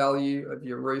R value of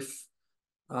your roof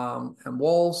and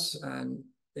walls, and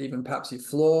even perhaps your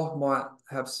floor might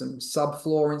have some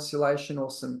subfloor insulation or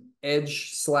some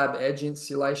slab edge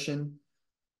insulation.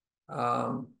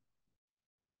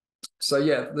 So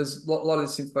yeah, there's a lot of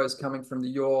this info is coming from the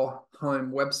Your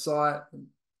Home website.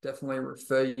 Definitely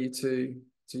refer you to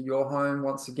Your Home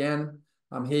once again.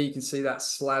 Here you can see that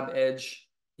slab edge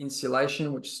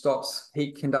insulation, which stops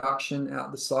heat conduction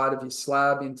out the side of your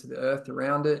slab into the earth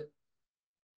around it.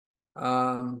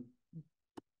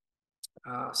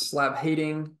 Slab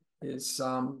heating is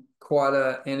quite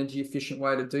an energy efficient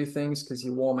way to do things, because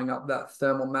you're warming up that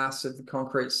thermal mass of the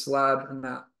concrete slab, and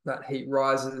that heat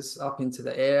rises up into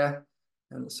the air,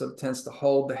 and it sort of tends to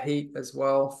hold the heat as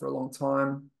well for a long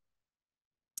time.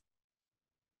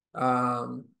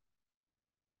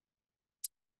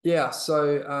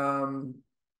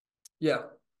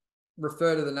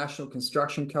 Refer to the National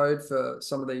Construction Code for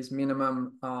some of these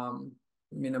minimum R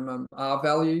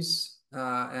values,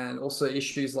 and also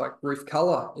issues like roof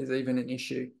color is even an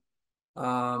issue.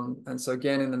 And so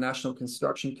again, in the National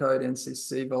Construction Code,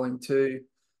 NCC Volume 2,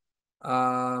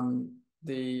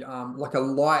 like a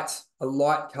light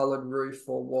colored roof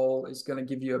or wall is going to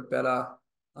give you a better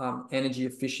energy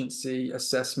efficiency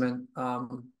assessment,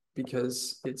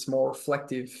 because it's more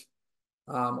reflective.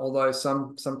 Although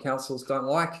some councils don't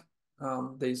like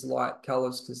these light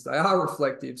colors because they are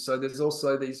reflective. So there's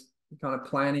also these kind of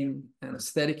planning and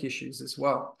aesthetic issues as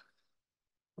well.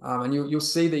 And you'll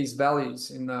see these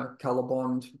values in the color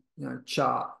bond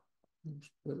chart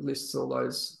that lists all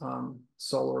those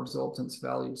solar absorbance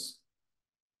values.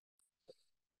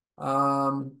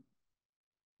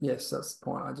 Yes, that's the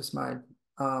point I just made.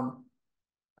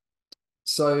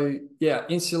 So yeah,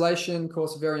 insulation, of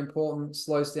course, very important,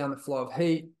 slows down the flow of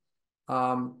heat.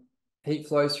 Heat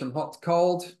flows from hot to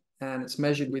cold, and it's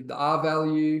measured with the R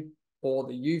value or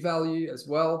the U value as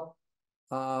well.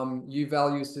 U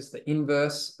value is just the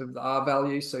inverse of the R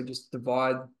value, so just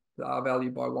divide the R value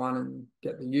by 1 and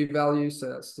get the U value. So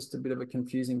that's just a bit of a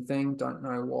confusing thing. Don't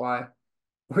know why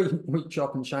we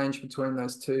chop and change between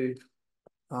those two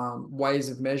ways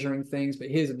of measuring things. But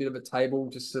here's a bit of a table,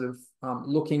 just sort of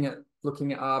looking at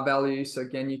R value. So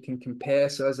again, you can compare.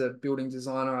 So as a building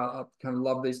designer, I kind of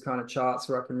love these kind of charts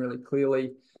where I can really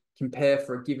clearly compare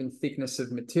for a given thickness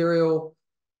of material.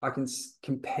 I can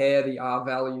compare the R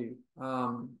value.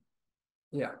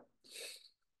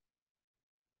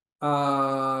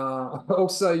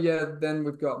 Also, then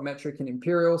we've got metric and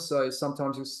imperial. So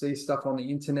sometimes you'll see stuff on the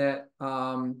internet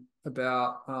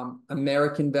about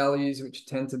American values, which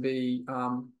tend to be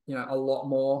a lot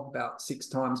more, about 6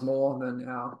 times more than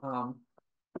our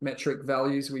metric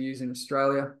values we use in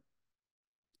Australia.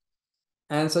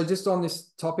 And so just on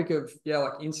this topic of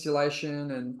like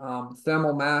insulation and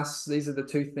thermal mass, these are the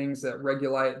two things that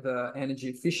regulate the energy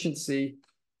efficiency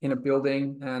in a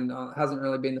building, and it hasn't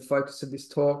really been the focus of this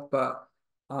talk, but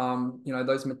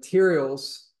those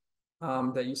materials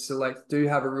that you select do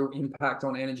have a real impact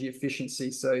on energy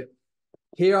efficiency. So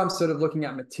here I'm sort of looking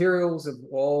at materials of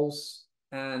walls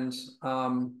and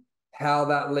how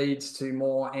that leads to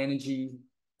more energy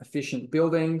efficient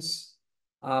buildings.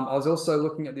 I was also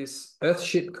looking at this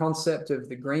earthship concept of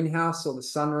the greenhouse or the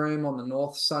sunroom on the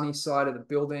north sunny side of the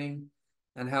building,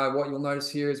 and how what you'll notice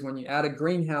here is when you add a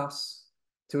greenhouse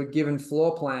to a given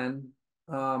floor plan,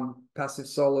 passive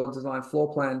solar design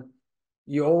floor plan,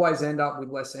 you always end up with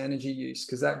less energy use,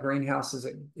 because that greenhouse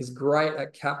is great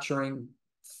at capturing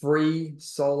free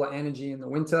solar energy in the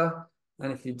winter.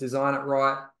 And if you design it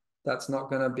right, that's not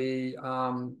going to be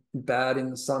bad in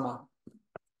the summer.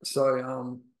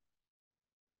 So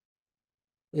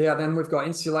then we've got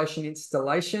insulation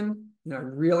installation.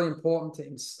 Really important to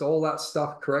install that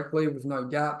stuff correctly with no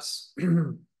gaps.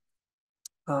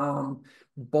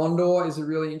 Bondor is a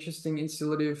really interesting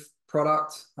insulative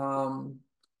product.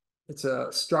 It's a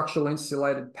structural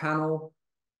insulated panel,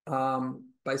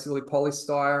 basically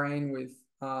polystyrene with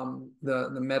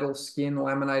the metal skin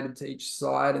laminated to each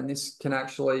side, and this can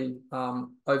actually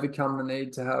overcome the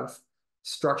need to have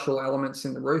structural elements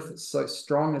in the roof. It's so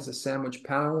strong as a sandwich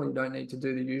panel, you don't need to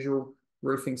do the usual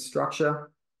roofing structure.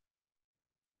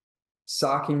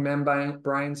 Sarking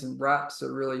membranes and wraps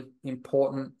are really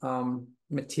important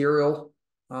material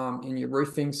in your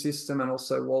roofing system and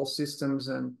also wall systems.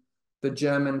 And the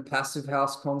German passive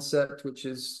house concept, which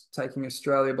is taking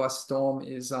Australia by storm,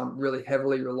 is really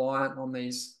heavily reliant on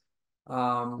these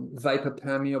vapor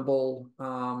permeable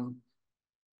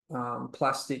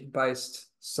plastic-based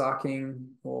sarking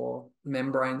or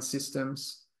membrane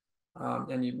systems.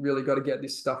 And you really got to get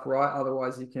this stuff right.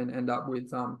 Otherwise, you can end up with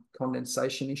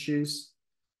condensation issues.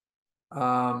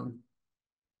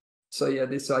 So yeah,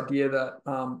 this idea that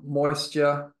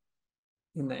moisture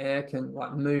in the air can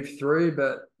like move through,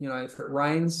 but you know, if it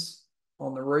rains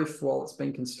on the roof while it's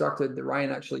being constructed, the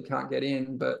rain actually can't get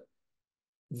in, but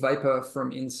vapor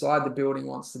from inside the building,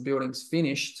 once the building's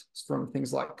finished, from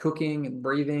things like cooking and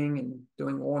breathing and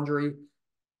doing laundry,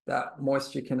 that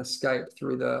moisture can escape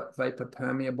through the vapor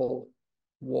permeable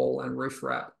wall and roof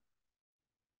wrap.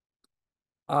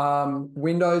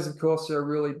 Windows, of course, are a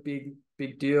really big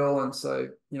deal. And so,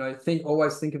 you know,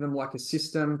 always think of them like a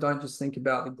system. Don't just think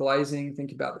about the glazing,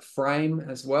 think about the frame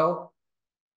as well.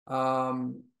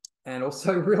 And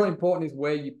also really important is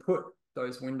where you put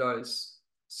those windows.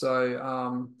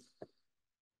 So,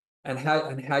 and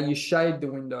how you shade the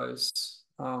windows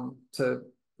to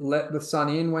let the sun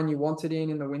in when you want it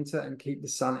in the winter and keep the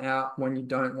sun out when you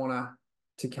don't want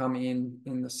to come in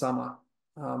the summer.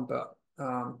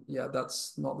 Yeah,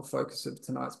 that's not the focus of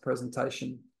tonight's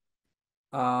presentation.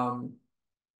 The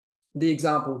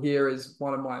example here is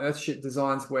one of my earthship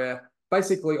designs where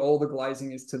basically all the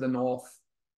glazing is to the north,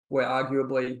 where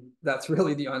arguably that's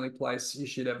really the only place you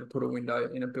should ever put a window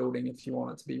in a building if you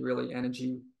want it to be really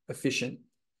energy efficient.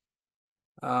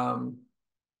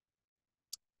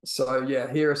 So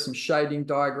yeah, here are some shading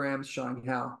diagrams showing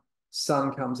how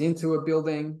sun comes into a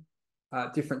building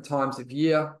at different times of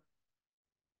year.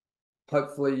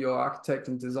 Hopefully your architect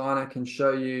and designer can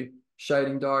show you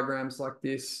shading diagrams like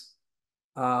this.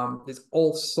 There's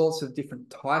all sorts of different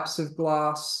types of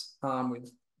glass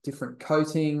with different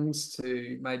coatings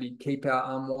to maybe keep out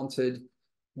unwanted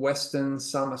western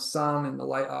summer sun in the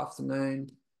late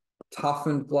afternoon.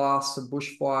 Toughened glass for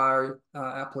bushfire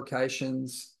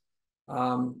applications.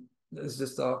 There's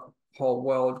just a whole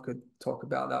world. Could talk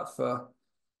about that for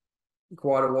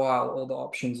quite a while, all the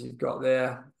options you've got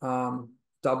there.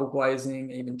 Double glazing,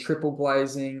 even triple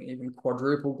glazing, even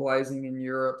quadruple glazing in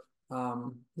Europe.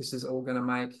 This is all going to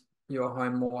make your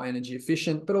home more energy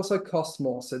efficient, but also cost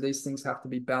more. So these things have to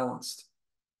be balanced.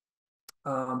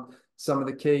 Some of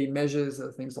the key measures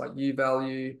are things like U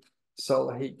value,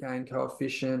 solar heat gain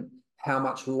coefficient, how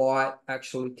much light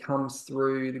actually comes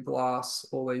through the glass.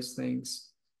 All these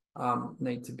things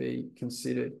need to be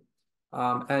considered.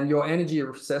 And your energy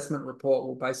assessment report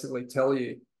will basically tell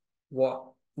you what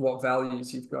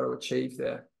values you've got to achieve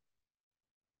there.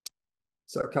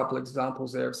 So a couple of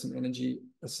examples there of some energy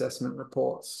assessment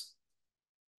reports.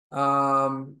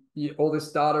 All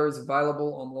this data is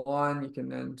available online. You can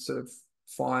then sort of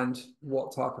find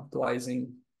what type of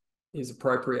glazing is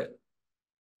appropriate.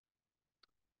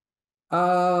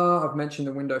 I've mentioned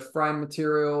the window frame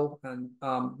material, and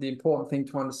the important thing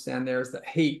to understand there is that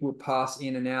heat will pass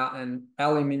in and out, and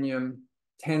aluminium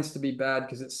tends to be bad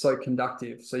because it's so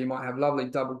conductive. So you might have lovely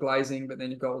double glazing, but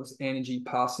then you've got all this energy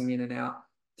passing in and out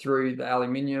through the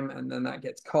aluminium, and then that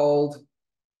gets cold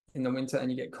in the winter and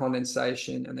you get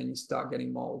condensation, and then you start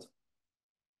getting mold.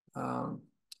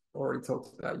 Already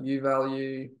talked about U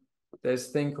value. There's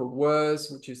a thing called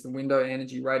WERS, which is the Window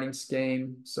Energy Rating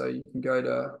Scheme. So you can go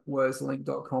to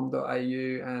werslink.com.au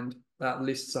and that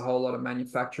lists a whole lot of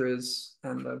manufacturers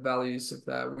and the values of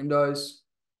their windows.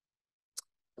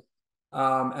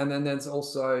 And then there's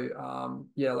also,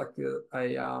 yeah, like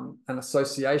an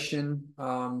association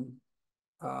for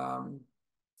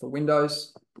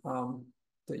windows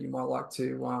that you might like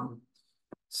to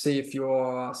see if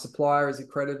your supplier is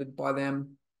accredited by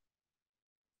them.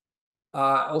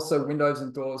 Also, windows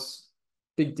and doors,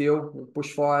 big deal with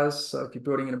bushfires. So if you're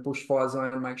building in a bushfire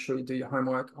zone, make sure you do your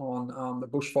homework on the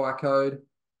bushfire code.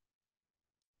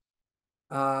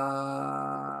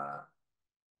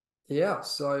 Yeah,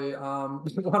 so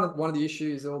one of the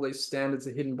issues, all these standards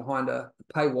are hidden behind a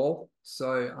paywall.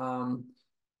 So,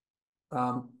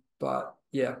 but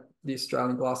yeah, the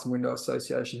Australian Glass and Window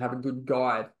Association have a good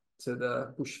guide to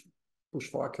the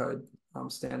bushfire code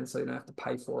standards, so you don't have to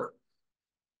pay for it.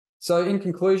 So in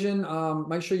conclusion,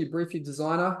 make sure you brief your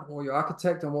designer or your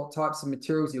architect on what types of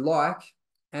materials you like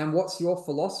and what's your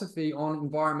philosophy on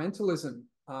environmentalism,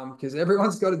 because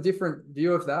everyone's got a different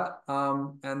view of that.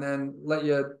 And then let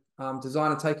your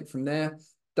designer take it from there.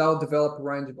 They'll develop a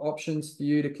range of options for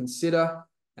you to consider,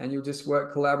 and you'll just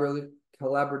work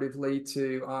collaboratively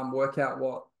to work out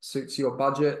what suits your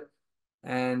budget,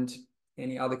 and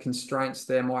any other constraints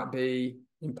there might be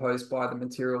imposed by the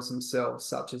materials themselves,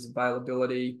 such as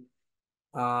availability,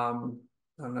 I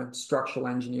don't know, structural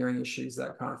engineering issues,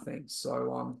 that kind of thing.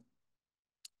 So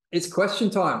it's question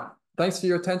time. Thanks for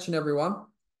your attention, everyone.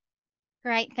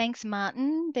 Great, thanks,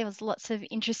 Martin. There was lots of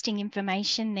interesting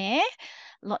information there,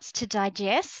 lots to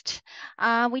digest.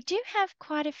 We do have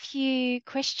quite a few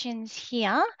questions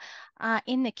here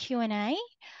in the Q&A.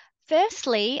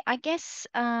 Firstly, I guess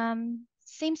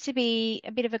seems to be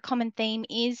a bit of a common theme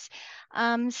is,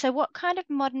 so what kind of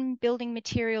modern building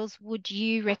materials would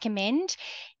you recommend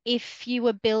if you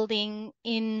were building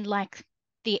in like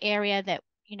the area that,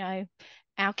 you know,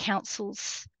 our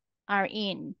councils are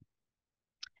in?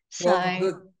 Well,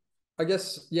 So, I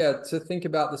guess, yeah, to think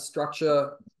about the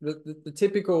structure, the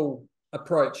typical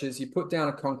approach is you put down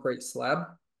a concrete slab,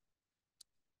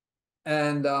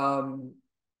 and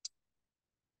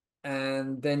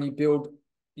then you build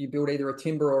either a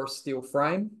timber or a steel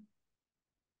frame.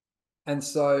 And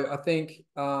so I think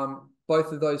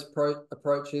both of those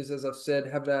approaches, as I've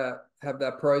said, have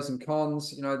their pros and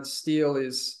cons. You know, the steel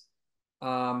is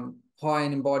high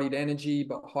in embodied energy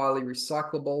but highly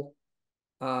recyclable,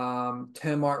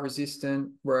 termite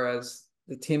resistant, whereas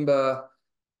the timber,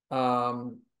 yeah,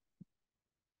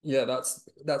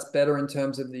 that's better in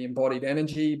terms of the embodied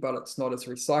energy, but it's not as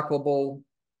recyclable.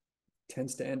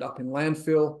 Tends to end up in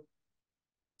landfill.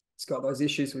 It's got those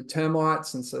issues with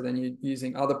termites, and so then you're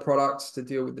using other products to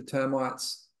deal with the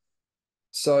termites.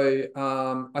 So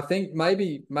I think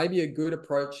maybe a good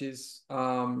approach is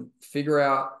figure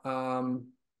out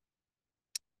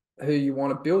who you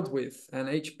want to build with, and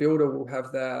each builder will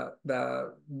have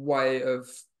their way of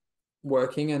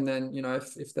working, and then, you know,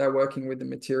 if they're working with the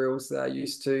materials they're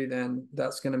used to, then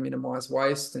that's going to minimize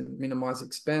waste and minimize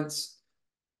expense.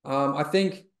 I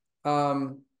think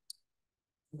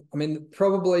I mean,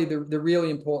 probably the really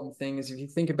important thing is if you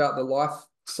think about the life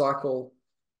cycle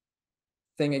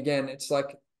thing again, it's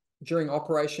like during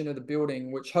operation of the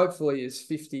building, which hopefully is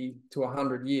 50 to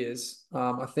 100 years.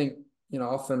 I think, you know,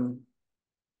 often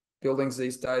buildings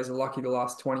these days are lucky to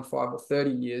last 25 or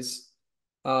 30 years.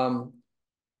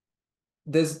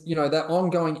 There's, you know, that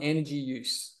ongoing energy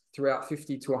use throughout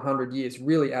 50 to 100 years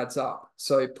really adds up.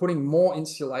 So putting more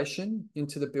insulation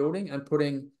into the building and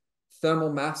putting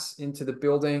thermal mass into the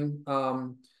building,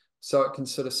 so it can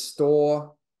sort of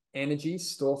store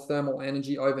thermal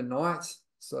energy overnight.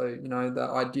 So, you know, the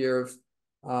idea of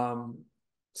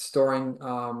storing,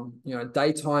 you know,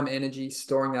 daytime energy,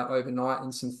 storing that overnight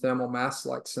in some thermal mass,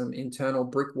 like some internal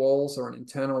brick walls or an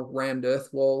internal rammed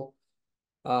earth wall,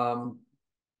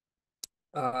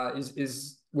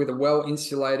 is with a well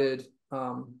insulated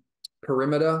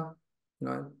perimeter, you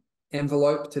know,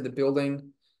 envelope to the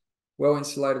building, well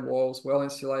insulated walls, well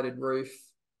insulated roof.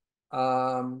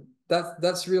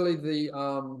 That's really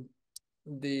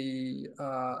the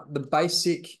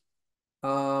basic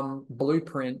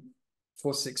blueprint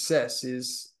for success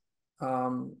is,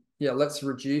 yeah, let's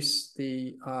reduce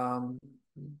the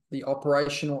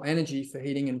operational energy for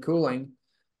heating and cooling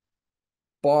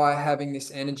by having this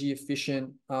energy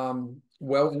efficient,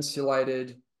 well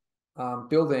insulated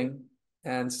building.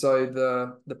 And so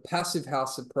the passive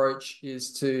house approach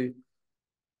is to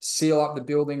seal up the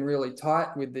building really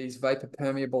tight with these vapor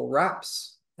permeable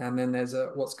wraps. And then there's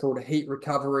what's called a heat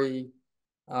recovery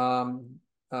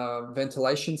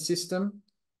ventilation system,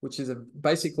 which is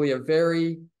basically a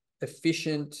very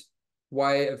efficient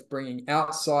way of bringing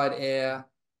outside air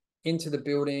into the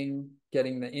building,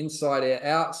 getting the inside air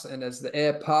out. And as the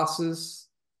air passes,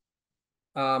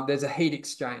 there's a heat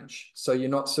exchange. So you're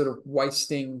not sort of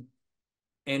wasting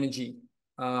energy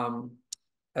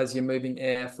as you're moving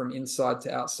air from inside to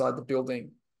outside the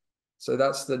building. So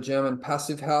that's the German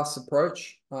passive house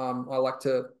approach. I like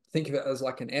to think of it as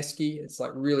like an esky. It's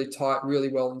like really tight, really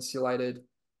well insulated.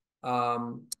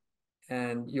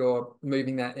 And you're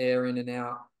moving that air in and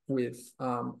out with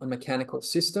a mechanical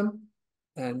system.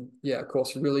 And yeah, of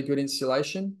course, really good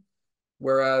insulation.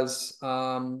 Whereas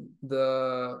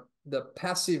the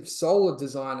passive solar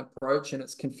design approach, and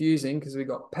it's confusing because we've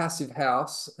got passive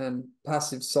house and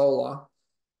passive solar.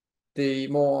 The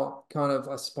more kind of,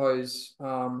 I suppose,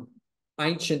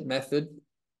 ancient method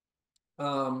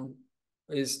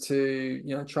is to,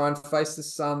 you know, try and face the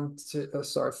sun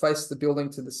face the building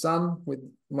to the sun with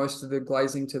most of the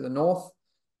glazing to the north,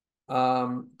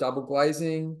 double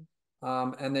glazing,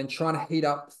 and then trying to heat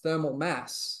up thermal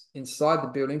mass inside the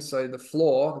building. So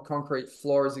the concrete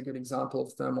floor is a good example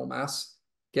of thermal mass,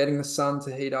 getting the sun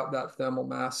to heat up that thermal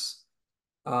mass.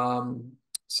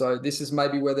 So this is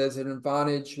maybe where there's an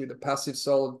advantage with a passive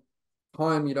solar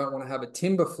home. You don't want to have a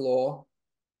timber floor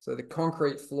So the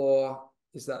concrete floor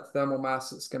is that thermal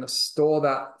mass that's going to store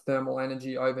that thermal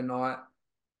energy overnight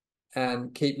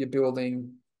and keep your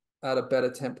building at a better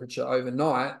temperature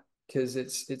overnight, because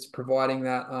it's providing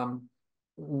that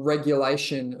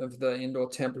regulation of the indoor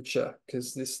temperature,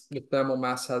 because the thermal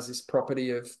mass has this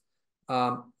property of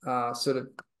sort of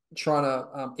trying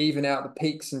to even out the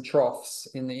peaks and troughs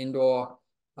in the indoor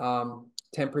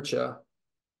temperature,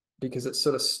 because it's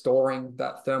sort of storing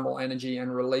that thermal energy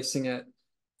and releasing it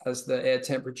as the air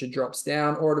temperature drops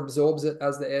down, or it absorbs it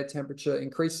as the air temperature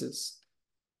increases.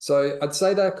 So I'd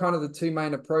say they're kind of the two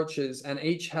main approaches, and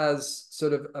each has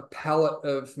sort of a palette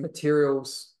of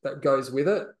materials that goes with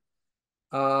it.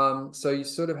 So you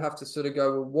sort of have to sort of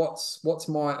go, well, what's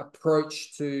my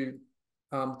approach to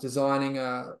designing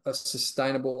a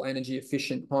sustainable, energy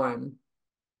efficient home?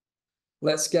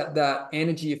 Let's get that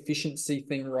energy efficiency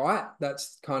thing right.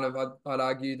 That's kind of, I'd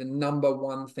argue, the number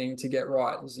one thing to get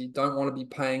right, is you don't want to be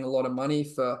paying a lot of money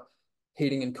for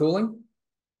heating and cooling.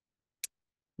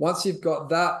 Once you've got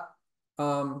that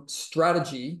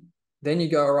strategy, then you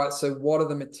go, all right, so what are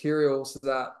the materials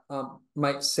that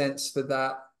make sense for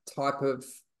that type of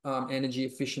energy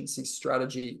efficiency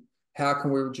strategy? How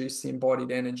can we reduce the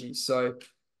embodied energy? So,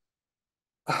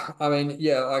 I mean,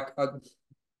 yeah, like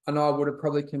I know I would have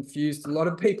probably confused a lot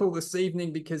of people this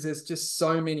evening, because there's just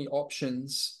so many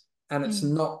options and it's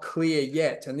not clear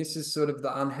yet. And this is sort of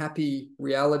the unhappy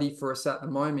reality for us at the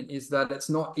moment, is that it's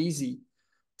not easy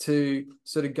to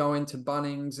sort of go into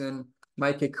Bunnings and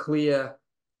make a clear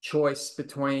choice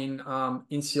between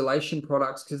insulation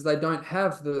products, because they don't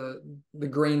have the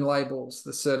green labels,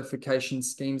 the certification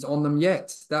schemes on them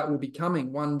yet. That will be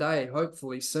coming one day,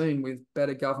 hopefully soon, with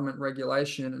better government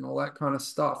regulation and all that kind of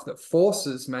stuff that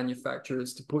forces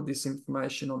manufacturers to put this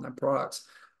information on their products,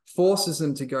 forces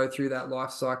them to go through that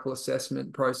life cycle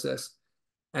assessment process.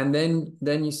 And then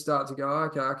you start to go,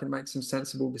 okay, I can make some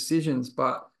sensible decisions.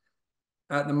 But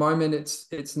at the moment,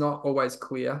 it's not always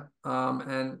clear.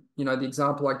 And, you know, the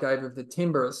example I gave of the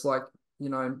timber, it's like, you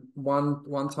know,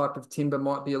 one type of timber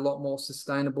might be a lot more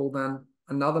sustainable than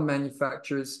another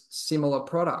manufacturer's similar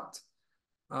product.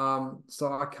 So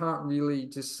I can't really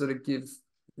just sort of give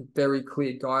very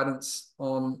clear guidance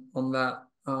on that,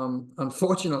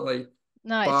 unfortunately.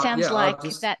 No, it But sounds yeah, like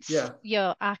that's yeah.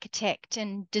 your architect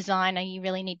and designer. You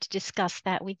really need to discuss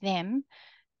that with them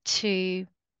to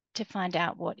find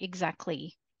out what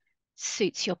exactly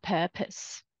suits your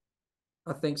purpose.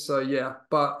 I think so, yeah.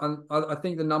 But I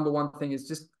think the number one thing is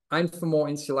just aim for more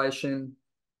insulation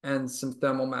and some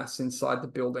thermal mass inside the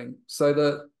building. So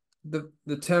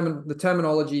the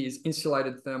terminology is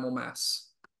insulated thermal mass.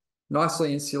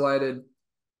 Nicely insulated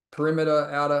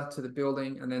perimeter outer to the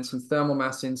building, and then some thermal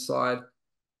mass inside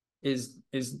is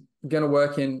going to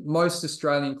work in most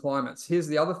Australian climates. Here's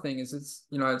the other thing: is it's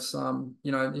you know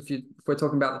if we're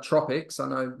talking about the tropics, I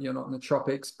know you're not in the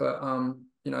tropics, but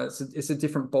you know it's a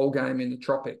different ball game in the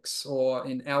tropics or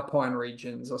in alpine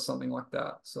regions or something like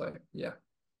that. So yeah.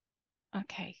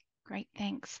 Okay, great,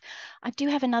 thanks. I do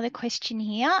have another question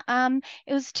here.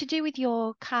 It was to do with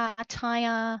your car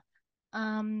tire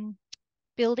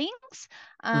buildings.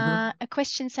 Mm-hmm. A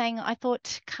question saying, I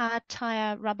thought car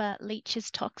tire rubber leaches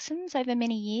toxins over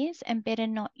many years and better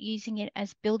not using it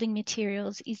as building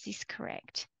materials. Is this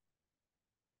correct?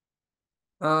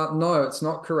 No, it's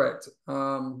not correct.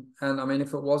 And I mean,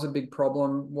 if it was a big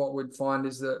problem, what we'd find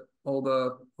is that all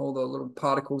the little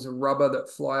particles of rubber that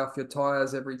fly off your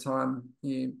tires every time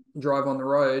you drive on the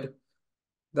road,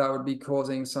 that would be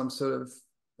causing some sort of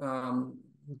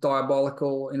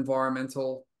diabolical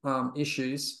environmental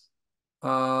issues.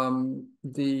 I mean,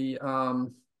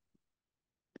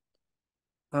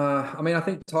 I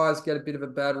think tires get a bit of a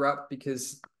bad rap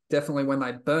because definitely when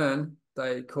they burn,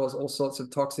 they cause all sorts of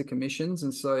toxic emissions.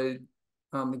 And so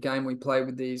the game we play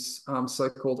with these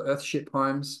so-called earthship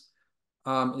homes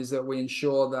is that we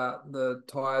ensure that the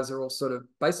tires are all sort of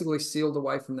basically sealed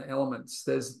away from the elements.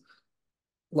 There's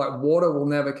like water will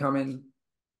never come in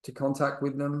to contact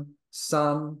with them.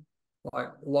 Sun, like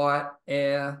light,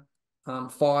 air,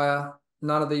 fire,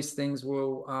 none of these things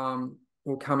will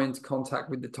come into contact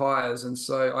with the tires. And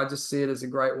so I just see it as a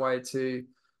great way to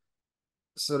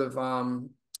sort of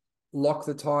lock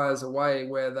the tires away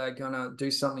where they're going to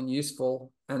do something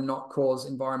useful and not cause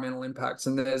environmental impacts.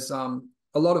 And there's a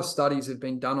lot of studies have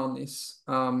been done on this.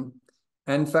 And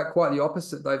in fact, quite the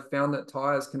opposite. They've found that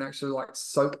tires can actually like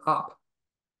soak up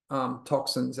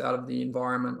toxins out of the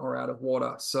environment or out of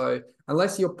water. So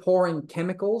unless you're pouring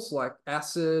chemicals like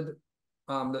acid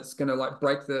that's going to like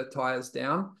break the tires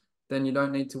down, then you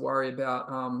don't need to worry about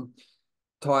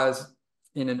tires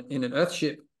in an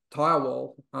earthship tire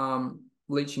wall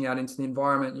leaching out into the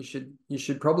environment, you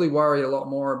should probably worry a lot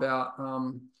more about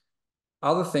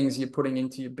other things you're putting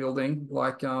into your building,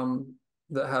 like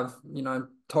that have,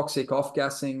 toxic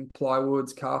off-gassing,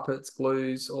 plywoods, carpets,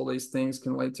 glues. All these things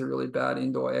can lead to really bad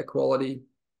indoor air quality.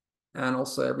 And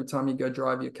also every time you go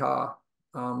drive your car,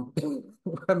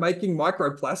 we're making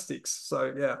microplastics.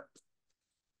 So yeah.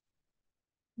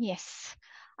 Yes.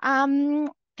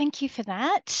 Thank you for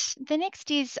that. The next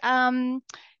is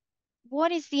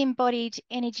what is the embodied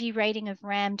energy rating of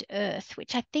rammed earth,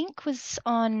 which I think was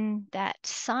on that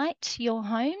site, your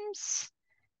homes?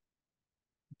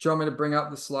 Do you want me to bring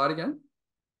up the slide again?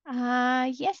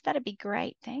 Yes, that'd be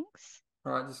great. Thanks.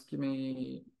 All right, just give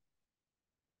me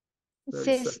It 30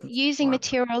 says seconds. using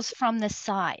materials from the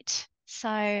site.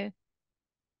 So,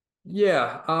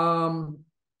 Yeah. Um,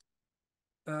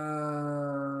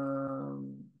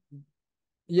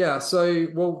 yeah. So,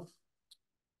 well,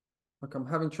 like I'm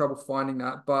having trouble finding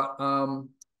that, but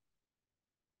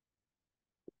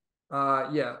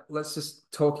yeah, let's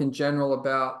just talk in general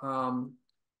about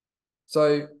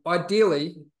so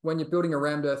ideally, when you're building a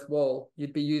rammed earth wall,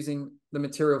 you'd be using the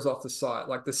materials off the site.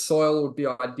 Like the soil would be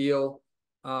ideal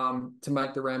to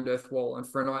make the rammed earth wall. And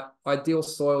for an ideal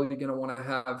soil, you're going to want to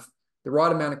have the right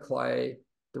amount of clay,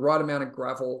 the right amount of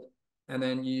gravel, and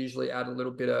then you usually add a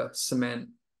little bit of cement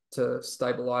to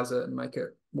stabilize it and make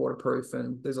it waterproof.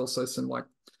 And there's also some, like,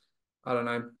 I don't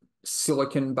know,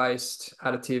 silicon-based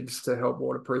additives to help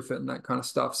waterproof it and that kind of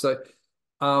stuff. So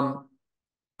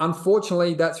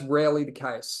unfortunately, that's rarely the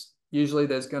case. Usually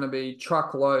there's going to be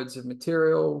truckloads of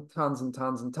material, tons and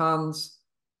tons and tons,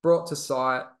 brought to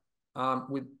site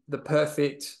with the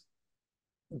perfect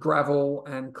gravel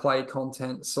and clay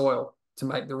content soil to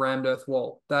make the rammed earth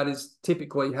wall. That is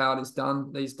typically how it is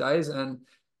done these days. And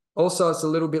also it's a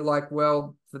little bit like,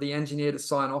 well, for the engineer to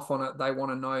sign off on it, they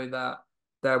want to know that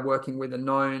they're working with a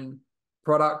known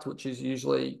product, which is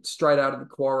usually straight out of the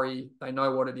quarry. They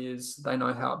know what it is. They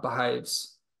know how it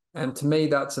behaves. And to me,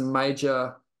 that's a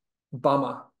major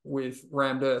bummer with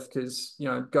rammed earth because,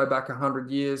 go back 100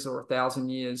 years or 1,000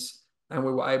 years, and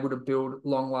we were able to build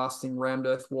long-lasting rammed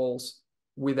earth walls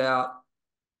without,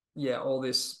 all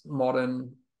this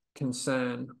modern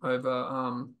concern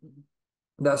over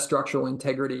that structural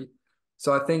integrity.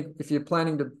 So I think if you're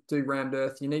planning to do rammed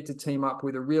earth, you need to team up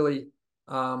with a really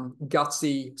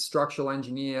gutsy structural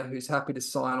engineer who's happy to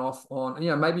sign off on,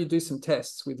 maybe you do some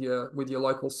tests with your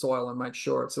local soil and make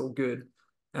sure it's all good.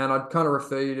 And I'd kind of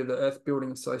refer you to the Earth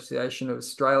Building Association of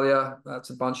Australia. That's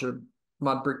a bunch of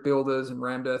mud brick builders and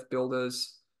rammed earth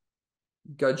builders.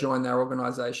 Go join their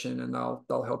organization and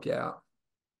they'll help you out.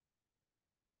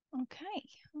 okay.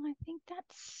 Well, I think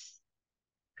that's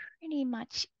pretty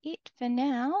much it for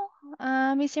now.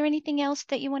 Is there anything else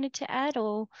that you wanted to add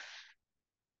or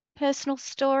personal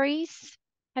stories?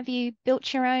 Have you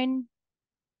built your own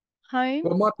home?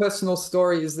 Well, my personal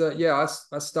story is that,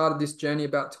 I started this journey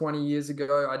about 20 years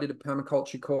ago. I did a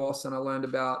permaculture course and I learned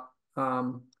about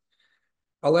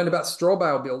straw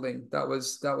bale building. That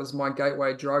was my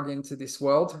gateway drug into this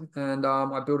world. And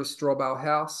I built a straw bale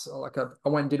house. I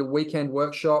went and did a weekend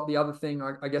workshop. The other thing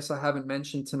I guess I haven't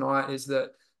mentioned tonight is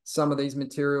that some of these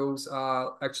materials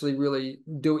are actually really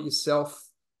do-it-yourself,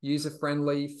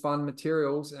 user-friendly, fun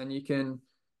materials, and you can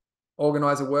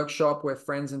organize a workshop where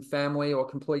friends and family or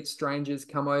complete strangers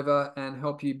come over and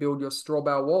help you build your straw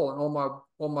bale wall. And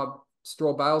all my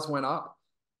straw bales went up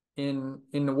in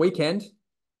the weekend.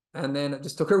 And then it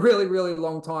just took a really, really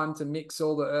long time to mix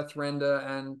all the earth render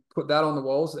and put that on the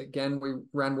walls. Again, we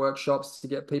ran workshops to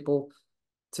get people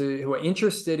who are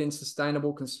interested in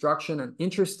sustainable construction and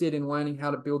interested in learning how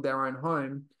to build their own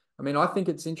home. I mean, I think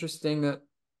it's interesting that,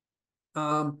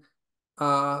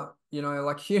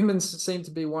 like humans seem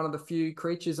to be one of the few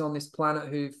creatures on this planet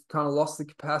who've kind of lost the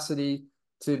capacity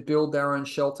to build their own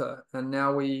shelter. And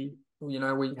now we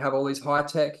have all these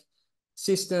high-tech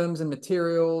systems and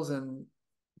materials and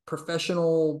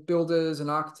professional builders and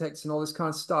architects and all this kind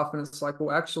of stuff. And it's like,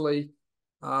 well, actually,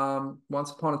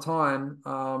 once upon a time,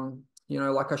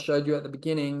 like I showed you at the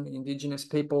beginning, Indigenous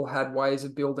people had ways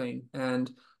of building. And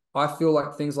I feel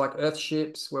like things like earth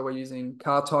ships, where we're using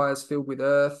car tires filled with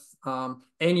earth,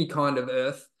 any kind of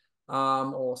earth,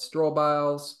 or straw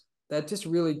bales, they're just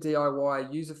really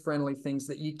DIY, user-friendly things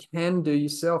that you can do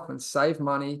yourself and save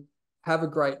money, have a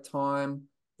great time,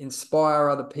 inspire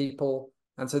other people.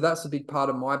 And so that's a big part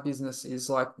of my business, is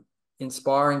like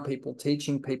inspiring people,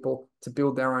 teaching people to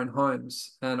build their own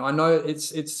homes. And I know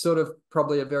it's sort of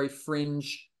probably a very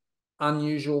fringe,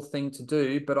 unusual thing to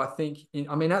do, but I think,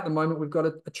 at the moment we've got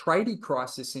a tradie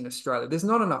crisis in Australia. There's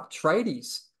not enough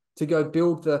tradies to go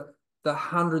build the the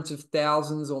hundreds of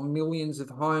thousands or millions of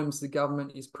homes the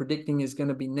government is predicting is going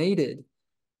to be needed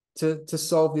to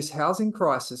solve this housing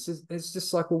crisis. It's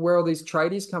just like, well, where are these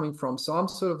tradies coming from? So I'm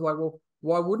sort of like, well,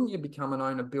 why wouldn't you become an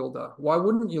owner builder? Why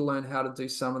wouldn't you learn how to do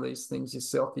some of these things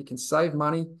yourself? You can save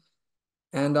money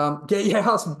and get your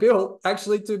house built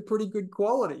actually to pretty good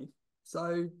quality.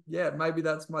 So yeah, maybe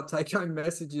that's my take-home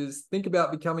message is think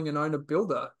about becoming an owner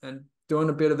builder and doing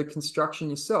a bit of the construction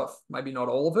yourself. Maybe not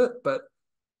all of it, but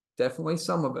definitely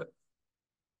some of it.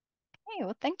 Okay,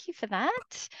 well, thank you for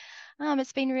that.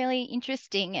 It's been really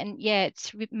interesting, and yeah,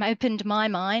 it's opened my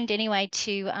mind anyway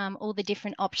to all the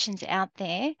different options out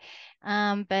there.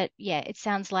 But yeah, it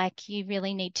sounds like you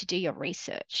really need to do your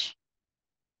research.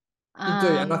 You do.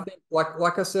 And I Um, think,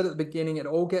 like I said at the beginning, it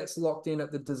all gets locked in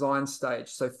at the design stage.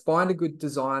 So find a good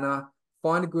designer,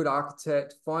 find a good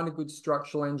architect, find a good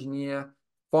structural engineer,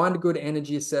 find a good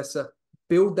energy assessor,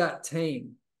 build that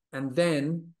team. And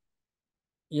then,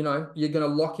 you're going to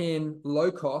lock in low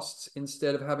costs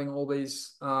instead of having all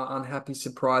these unhappy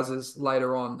surprises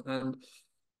later on. And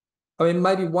I mean,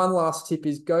 maybe one last tip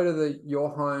is go to the Your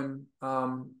Home,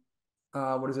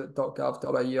 what is it,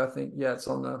 .gov.au, I think. Yeah, it's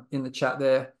in the chat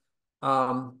there.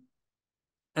 Um,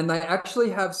 and they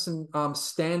actually have some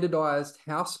standardized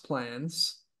house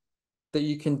plans that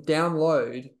you can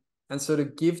download and sort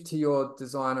of give to your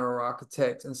designer or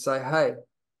architect and say, hey,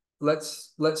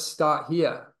 let's start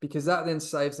here, because that then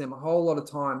saves them a whole lot of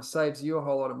time, saves you a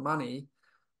whole lot of money,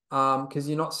 because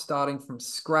you're not starting from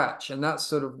scratch. And that's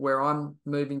sort of where I'm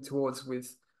moving towards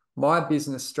with my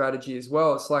business strategy as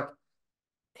well. It's like,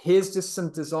 here's just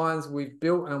some designs we've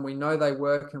built and we know they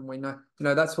work, and we know,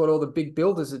 that's what all the big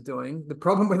builders are doing. The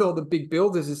problem with all the big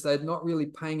builders is they're not really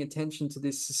paying attention to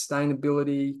this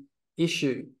sustainability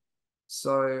issue.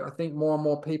 So I think more and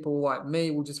more people like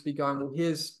me will just be going, well,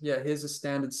 here's a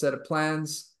standard set of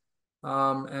plans,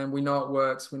 and we know it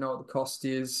works, we know what the cost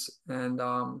is, and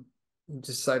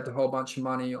just saved a whole bunch of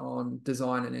money on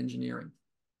design and engineering.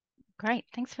 Great,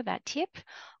 thanks for that tip.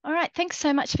 All right, thanks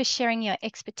so much for sharing your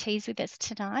expertise with us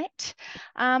tonight.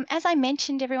 As I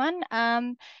mentioned, everyone,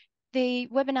 the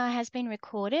webinar has been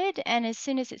recorded, and as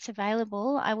soon as it's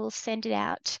available, I will send it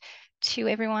out to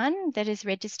everyone that is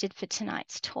registered for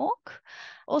tonight's talk.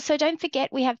 Also, don't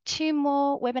forget, we have 2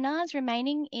 more webinars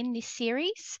remaining in this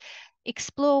series.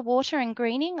 Explore Water and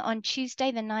Greening on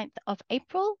Tuesday, the 9th of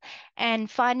April,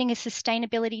 and Finding a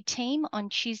Sustainability Team on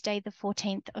Tuesday, the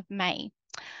 14th of May.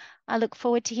 I look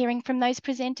forward to hearing from those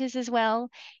presenters as well.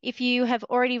 If you have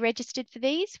already registered for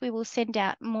these, we will send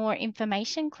out more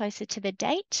information closer to the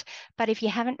date. But if you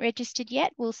haven't registered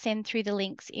yet, we'll send through the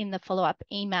links in the follow-up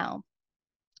email.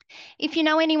 If you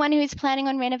know anyone who is planning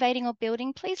on renovating or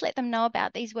building, please let them know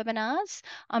about these webinars.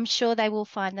 I'm sure they will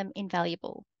find them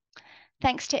invaluable.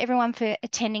 Thanks to everyone for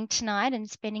attending tonight and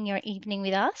spending your evening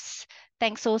with us.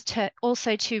 Thanks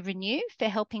also to Renew for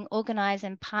helping organise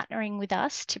and partnering with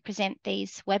us to present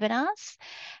these webinars.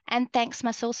 And thanks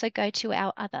must also go to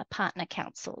our other partner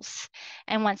councils.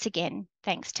 And once again,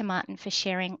 thanks to Martin for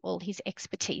sharing all his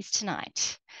expertise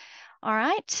tonight. All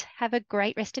right, have a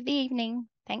great rest of the evening.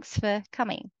 Thanks for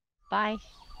coming. Bye.